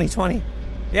out in 2020.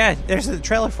 Yeah, there's a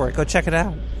trailer for it. Go check it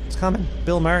out. It's coming.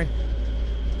 Bill Murray.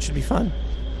 It should be fun.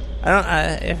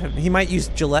 He might use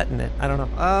Gillette in it. I don't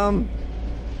know.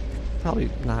 Probably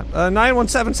not.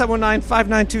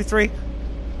 917-719-5923.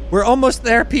 We're almost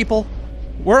there, people.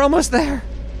 We're almost there.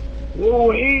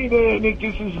 Oh, hey there, Nick.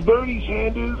 This is Bernie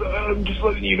Sanders. I'm just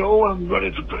letting you know I'm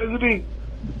running for president.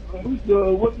 I was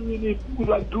wondering if you would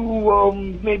like to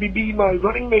maybe be my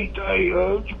running mate.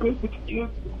 You good with the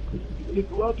kids? I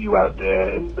love you out there,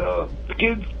 and the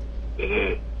kids.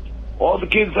 All the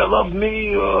kids that love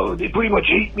me, they pretty much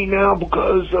hate me now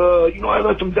because, I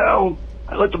let them down.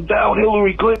 I let them down,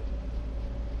 Hillary Clinton.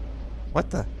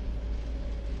 What the?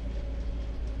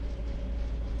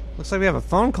 Looks like we have a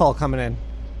phone call coming in.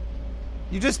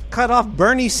 You just cut off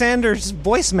Bernie Sanders'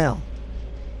 voicemail.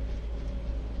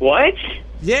 What?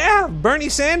 Yeah, Bernie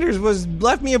Sanders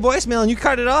left me a voicemail and you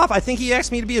cut it off. I think he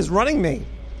asked me to be his running mate.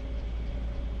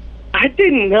 I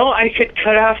didn't know I could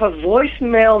cut off a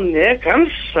voicemail, Nick. I'm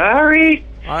sorry.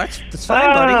 Oh, that's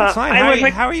fine, buddy. It's fine.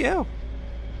 How are you?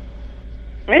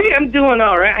 Maybe I'm doing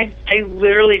all right. I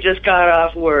literally just got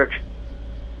off work.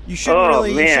 You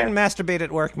shouldn't you shouldn't masturbate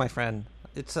at work, my friend.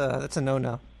 That's a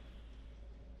no-no.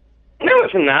 No,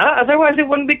 it's not. Otherwise, it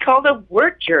wouldn't be called a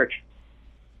work jerk.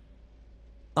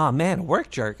 Oh man, work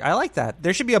jerk. I like that.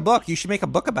 There should be a book. You should make a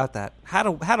book about that. How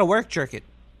to work jerk it.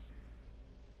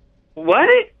 What?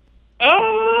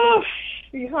 Oh,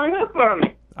 you hung up on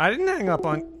me. I didn't hang up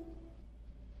on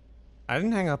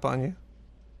you.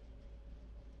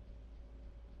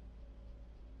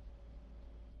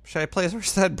 Should I play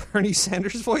that Bernie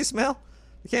Sanders voicemail?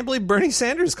 I can't believe Bernie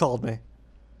Sanders called me.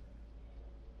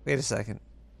 Wait a second.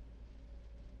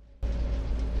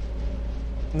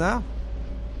 No,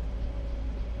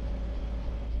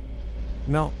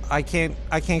 I can't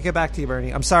get back to you,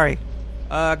 Bernie. I'm sorry.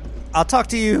 I'll talk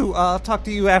to you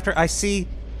after I think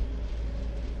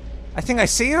I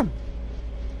see him.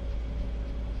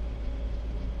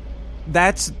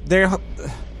 They're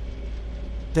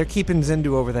keeping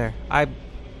Zindu over there. I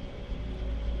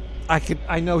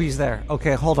know he's there.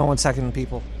 Okay, hold on 1 second,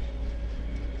 people.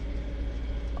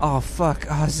 Oh fuck,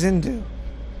 Zindu.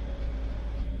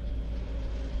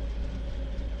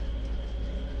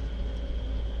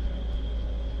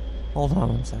 Hold on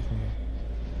 1 second here.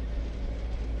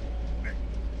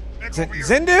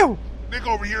 Zindu! Nick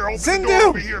over here, open Zindu! the door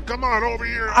over here. Come on, over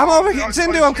here. I'm over here.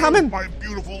 Zindu, I'm coming. My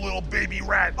beautiful little baby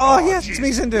rat. Oh yes, it's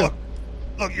me, Zindu.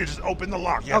 Look, you just open the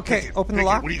lock. Yeah, okay, open the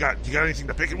lock. What do you got? You got anything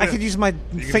to pick it with? I could use my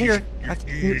finger.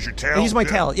 You use your tail? I use my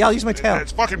tail. Yeah, I'll use my tail.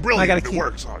 It's fucking brilliant. I got a key. It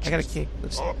works. I got a key.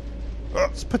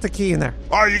 Let's put the key in there.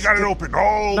 Oh, you got it open.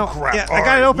 Oh, no, crap. Yeah, I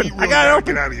got it open. I got it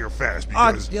open. Get out of here fast.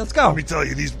 Because, let's go. Let me tell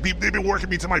you, they've been working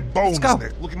me to my bones,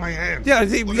 Nick. Look at my hands. Yeah,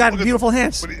 we got beautiful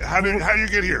hands. How do you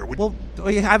get here? Well,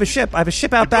 I have a ship. I have a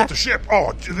ship out back. Built a ship.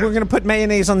 Oh, we're gonna put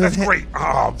mayonnaise on That's great.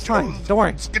 Oh, it's fine. Don't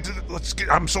worry. Let's get.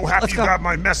 I'm so happy you got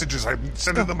my messages. I've been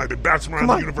sending them. I've been bouncing around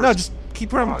the universe. No, just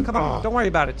keep running. Come on. Don't worry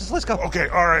about it. Just let's go. Okay.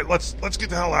 All right. Let's get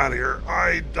the hell out of here.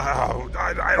 I don't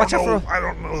know. I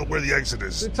don't know where the exit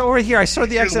is. It's over here. I saw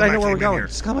the exit. I know where we're going.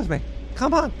 Just come with me.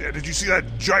 Come on. Yeah, did you see that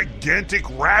gigantic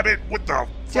rabbit? What the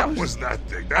fuck was that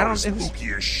thing? That was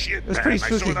spooky as shit, was man. pretty I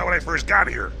spooky. saw that when I first got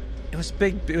here. It was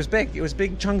big. It was big. It was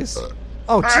big chungus.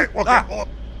 All right, well, well,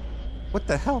 what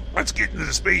the hell? let's get into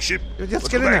the spaceship. Let's go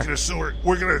get in back there. to the sewer.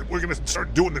 We're gonna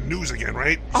start doing the news again,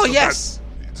 right? Oh, Still yes.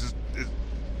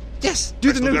 Yes, do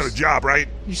I the still news. got a job, right?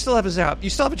 You still have a job. You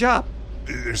still have a job.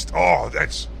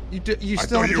 That's. You I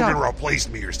still thought have you a were job. going to replace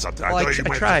me or something. Well, I thought you I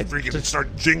might tried freaking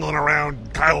start jingling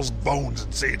around Kyle's bones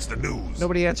and say it's the news.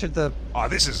 Nobody answered the. Oh,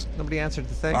 this is. Nobody answered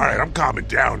the thing. All right, I'm calming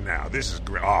down now. This is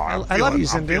great. Oh, I love you,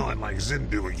 I'm Zindu. feeling like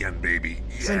Zindu again, baby.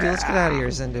 Yeah. Zindu, let's get out of here,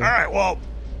 Zindu. All right, well,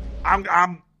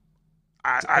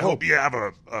 I hope you have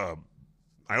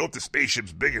I hope the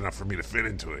spaceship's big enough for me to fit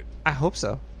into it. I hope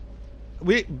so.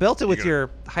 We built it with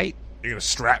your height. You're gonna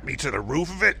strap me to the roof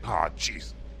of it? Oh,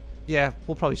 jeez. Yeah,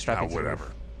 we'll probably strap you to whatever. the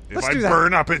roof. If Let's I do that.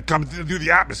 burn up and come through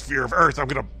the atmosphere of Earth, I'm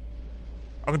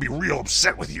gonna be real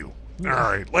upset with you. All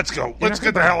right, let's go. Let's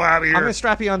get the hell out of here. I'm gonna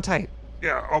strap you on tight.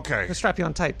 Yeah, okay. I'm gonna strap you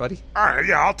on tight, buddy. All right,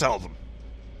 yeah, I'll tell them.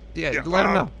 Yeah, let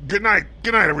them know. Good night,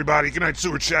 everybody. Good night,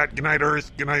 Sewer Chat. Good night,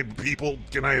 Earth. Good night, people.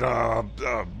 Good night,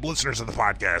 listeners of the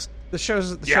podcast. The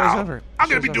show's Yeah, over. I'm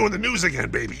gonna be doing the news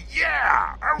again, baby.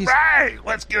 Yeah. All right,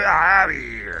 let's get out of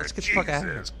here. Let's get the fuck out of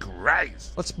here. Jesus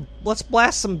Christ. Let's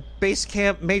blast some Base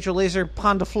Camp, Major Lazer,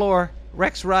 Pond de Floor,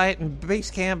 Rex Riot, and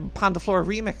Base Camp, Pond de Floor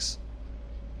remix.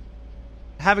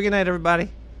 Have a good night, everybody.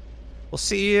 We'll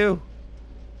see you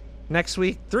next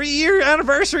week. 3-year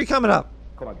anniversary coming up.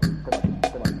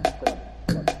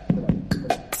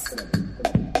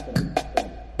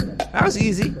 That was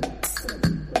easy.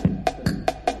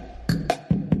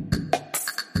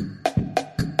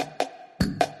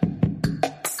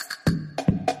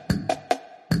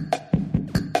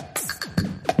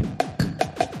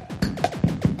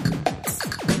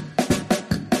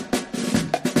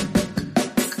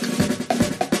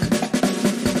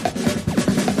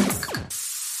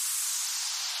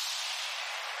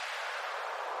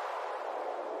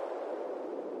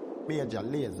 Major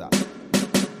Lazer.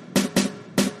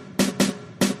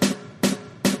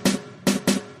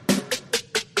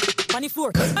 On the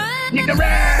floor. Nick the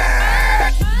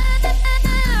Rat!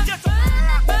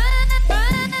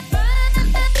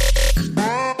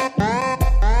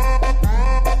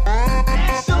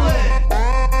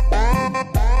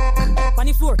 On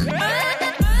the floor.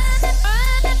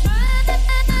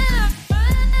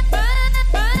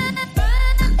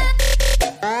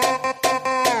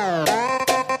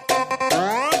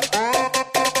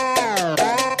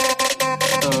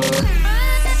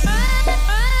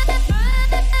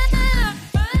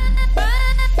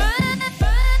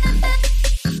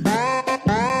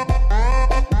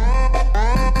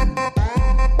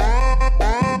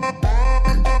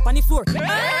 On the floor.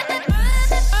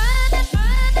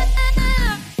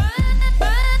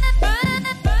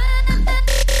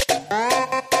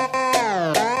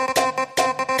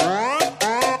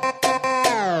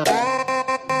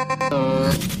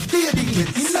 Lady, get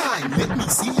in line, let me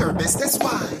see your bestest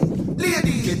wine.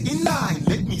 Lady, get in line,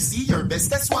 let me see your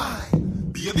bestest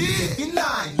wine. Baby, get in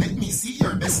line, let me see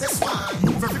your bestest wine.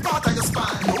 Move every part of your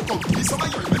spine. No, come give me some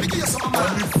of yours, let me give you some of mine.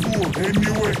 On the floor,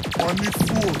 anyway. On the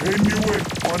floor, anyway.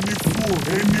 On the floor,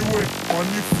 anyway. On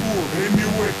the floor,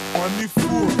 anyway. On the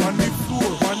floor, on the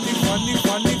floor.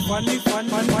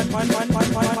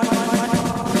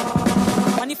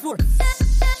 On the floor.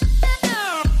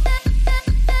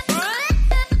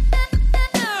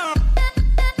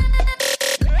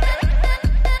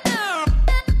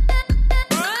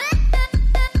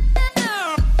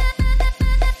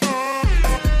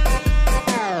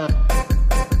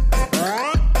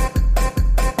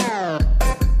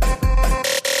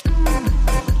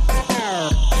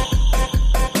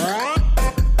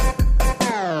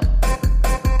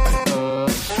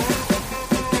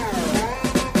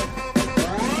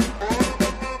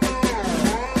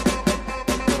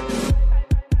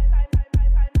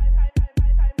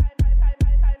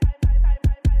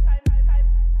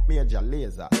 Major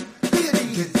Lazer.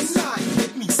 Lady, get in line,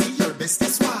 let me see your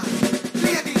bestest wine.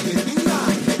 Lady, get in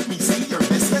line, let me see your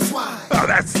bestest wine. Oh,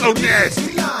 that's so Lady, nasty.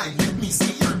 get in line, let me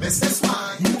see your bestest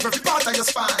wine. Move every part of your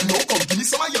spine. No, come give me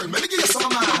some of yours, let me give you some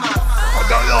of mine. Oh,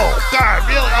 no, God,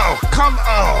 really? Oh, come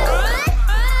on.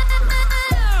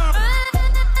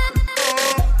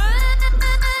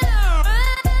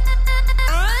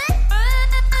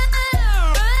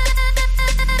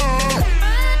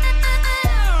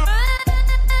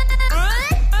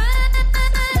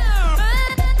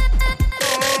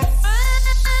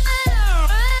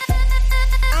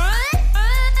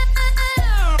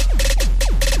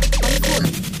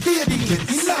 Lady, get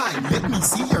in line, let me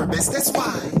see your bestest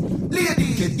wine.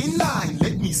 Lady, get in line,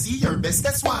 let me see your bestest best,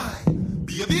 that's why.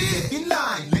 Baby, in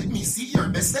line, let me see your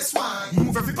best, that's why.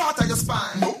 Move every part of your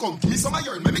spine. No, come, give me some of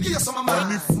yours, let me give you some of mine.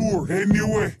 On the floor,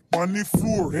 anyway. On the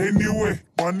floor, anyway.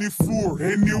 On the floor,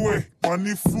 anyway. On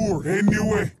the floor,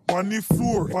 anyway. On the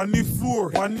floor, on the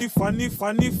floor.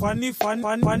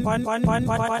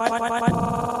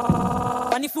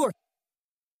 Funny floor.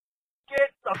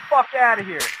 Get the fuck out of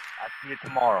here. I'll see you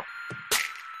tomorrow.